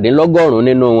 17%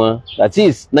 nínú wọn that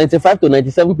is 95 to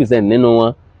 97% nínú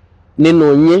wọn nínú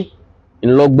yín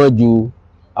ńlọ́gbọ́n ju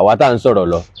àwa tá à ń sọ̀rọ̀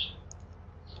lọ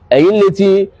ẹ̀yin lè ti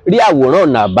rí àwòrán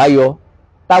ọ̀nà àbáyọ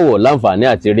táwọ̀ láǹfààní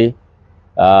àti rí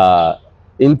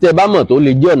ntẹ́ bá mọ̀ tó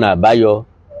lè jẹ́ ọ̀nà àbáyọ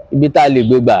ibi tá a lè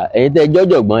gbé gbà ẹ̀yin tẹ́ jẹ́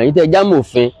ọ̀jọ̀gbọ́n ẹ̀yin tẹ́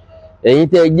jámòfin ẹ̀yin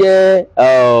tẹ́ jẹ́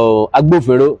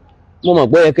agbófinró mo mọ̀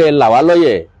pé ẹ kẹ́ là wá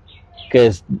lọ́yẹ̀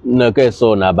kẹ́ sọ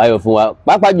ọ̀nà àbáyọ fún wa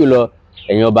pàápàá jùlọ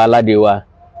ẹ̀yin ọba aládé wa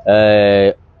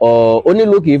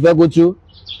onílù kì í fẹ́ kó tú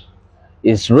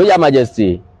His Royal Majesty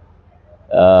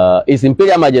His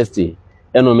Imperial Majesty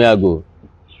ẹnu mi àgò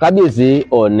Kábíyèsí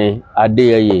Ọọ̀ni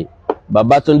Adéyẹyè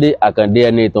Babátúndé Àkàndé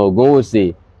ẹni ìtàn Ògúnwùsì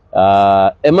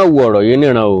ẹ má wo ọ̀rọ̀ yìí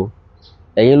níran o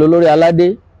ẹ̀yin lolórí aládé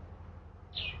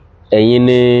ẹ̀yin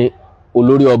ni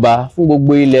olórí ọba fún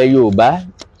gbogbo ilẹ̀ Yorùbá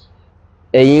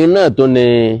ẹ̀yin náà tó ni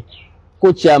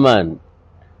co-chairman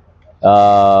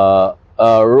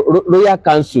Royal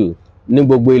Council ní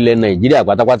gbogbo ilẹ̀ Nàìjíríà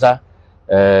pátápátá.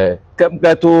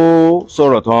 kẹ́ tó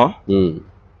sọ̀rọ̀ tán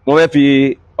mo fẹ́ fi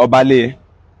ọba lé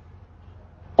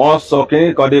wọ́n sọ kí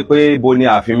kan dé pé ibo ni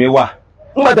ààfin mi wà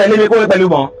nígbà tẹ̀lé mi kó wẹ́ pẹ̀lú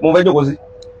mọ́ mo fẹ́ jókòó sí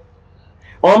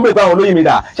wọ́n ń bèèrè pé àwọn olóyè mi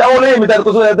dà ṣé àwọn olóyè mi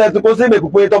tẹ́tí kó sí ìbèkú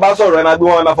pé tó bá sọ̀rọ̀ ẹ máa gbé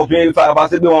wọn ẹ máa fòfin ọba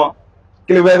sí gbé wọn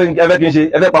kí lè fẹ́ kí n ṣe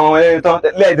ẹ fẹ́ pa àwọn ẹni tán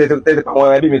lẹ́yìn tẹ́tí pa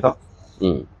àwọn ẹbí mi tán.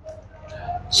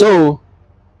 so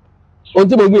ohun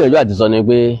tí mo gbìyànjú àti sọ ni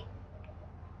pé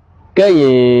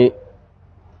kẹ́yìn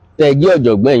tẹ́ jẹ́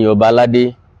ọ̀jọ̀gbọ́n ẹ̀yin ọba aládé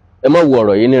ẹ má wo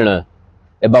ọ̀rọ̀ yìí níran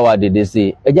ẹ bá wa dìde sí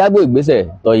i ẹ já gbé ìgbésẹ̀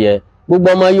tó yẹ gbogbo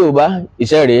ọmọ Yorùbá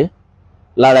iṣẹ́ rèé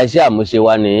lára iṣẹ́ àmúṣe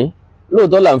wa nìyí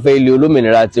lóòótọ́ là ń fẹ́ ilé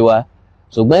olómìnira tiwa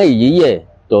ṣùgbọ́n èyí yẹ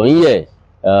tó ń yẹ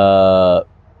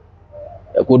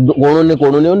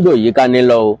kòrún ní ó ń dò yìí ká ní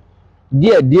lọ o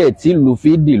díẹ̀díẹ̀ tí ìlú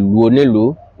fi dìlú onílùú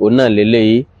òun náà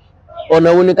lélẹ́yìí ọ̀nà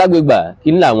wo ni ká gbé gbà kí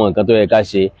ní làwọn nǹkan tó yẹ ká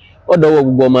ṣe ó dọwọ́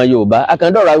gbogbo ọmọ Yorùbá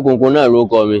Àkàndọ̀rọ̀ Awikonko náà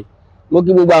rókọ mi mo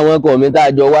kí gbogbo àwọn ọkọ mi tá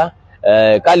a jọ wá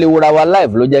ká lè wúra wa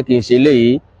live ló jẹ́ kí n ṣe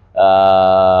léyìí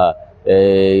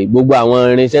gbogbo àwọn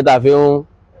irinṣẹ́ tá a fi ń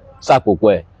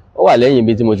ṣàpòpọ̀ ẹ̀ ó wà lẹ́yìn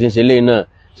ibi tí mo ti ń ṣe léyìí náà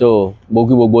so mo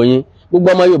kí gbogbo yín gbogbo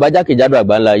ọmọ Yorùbá jákèjádò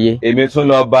àgbáńlá ayé. èmi tún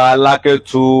lọ bá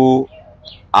Alákétu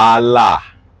Allah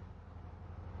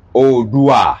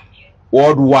Oòduà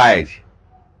worldwide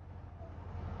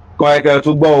kọ́ ẹ̀kẹ́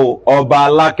tó gbọ́ ọba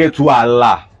Alákétu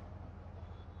Allah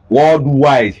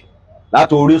worldwide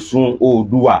láti orísun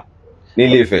Oòduà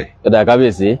nílé Ifẹ̀. ọ̀dà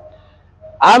Kábíyèsí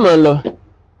a máa ń lọ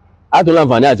a tún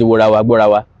láǹfààní àti wòra wa gbọ́ra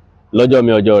wa lọ́jọ́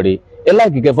mi ọjọ́ rẹ̀ ẹ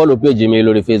like kẹ́ follow page mi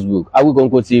lórí Facebook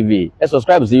Awikonko TV ẹ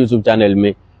subscribe sí YouTube channel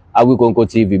mi Awikonko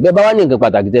TV bẹ́ẹ̀ bá wá ní nǹkan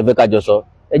pàtàkì tẹ́ fẹ́ kájọ sọ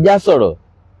ẹ já sọ̀rọ̀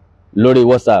lórí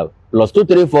WhatsApp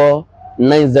 +234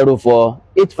 904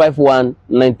 851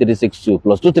 9362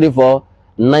 +234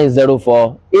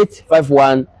 904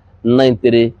 851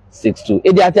 9362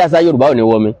 èdè àti àṣà Yorùbá ò ní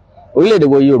wọ́ mi orílẹ̀-èdè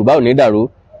Yorùbá ò ní dàrú,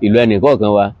 ìlú ẹnì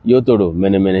kọ̀ọ̀kan wa yóò tòrò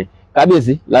mẹ́nẹ́mẹ́nẹ́.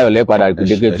 Kábíyèsí láyọ̀lẹ́ padà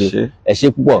kùdékètò ẹ ṣé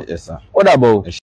púpọ̀, ó dàbọ̀ o.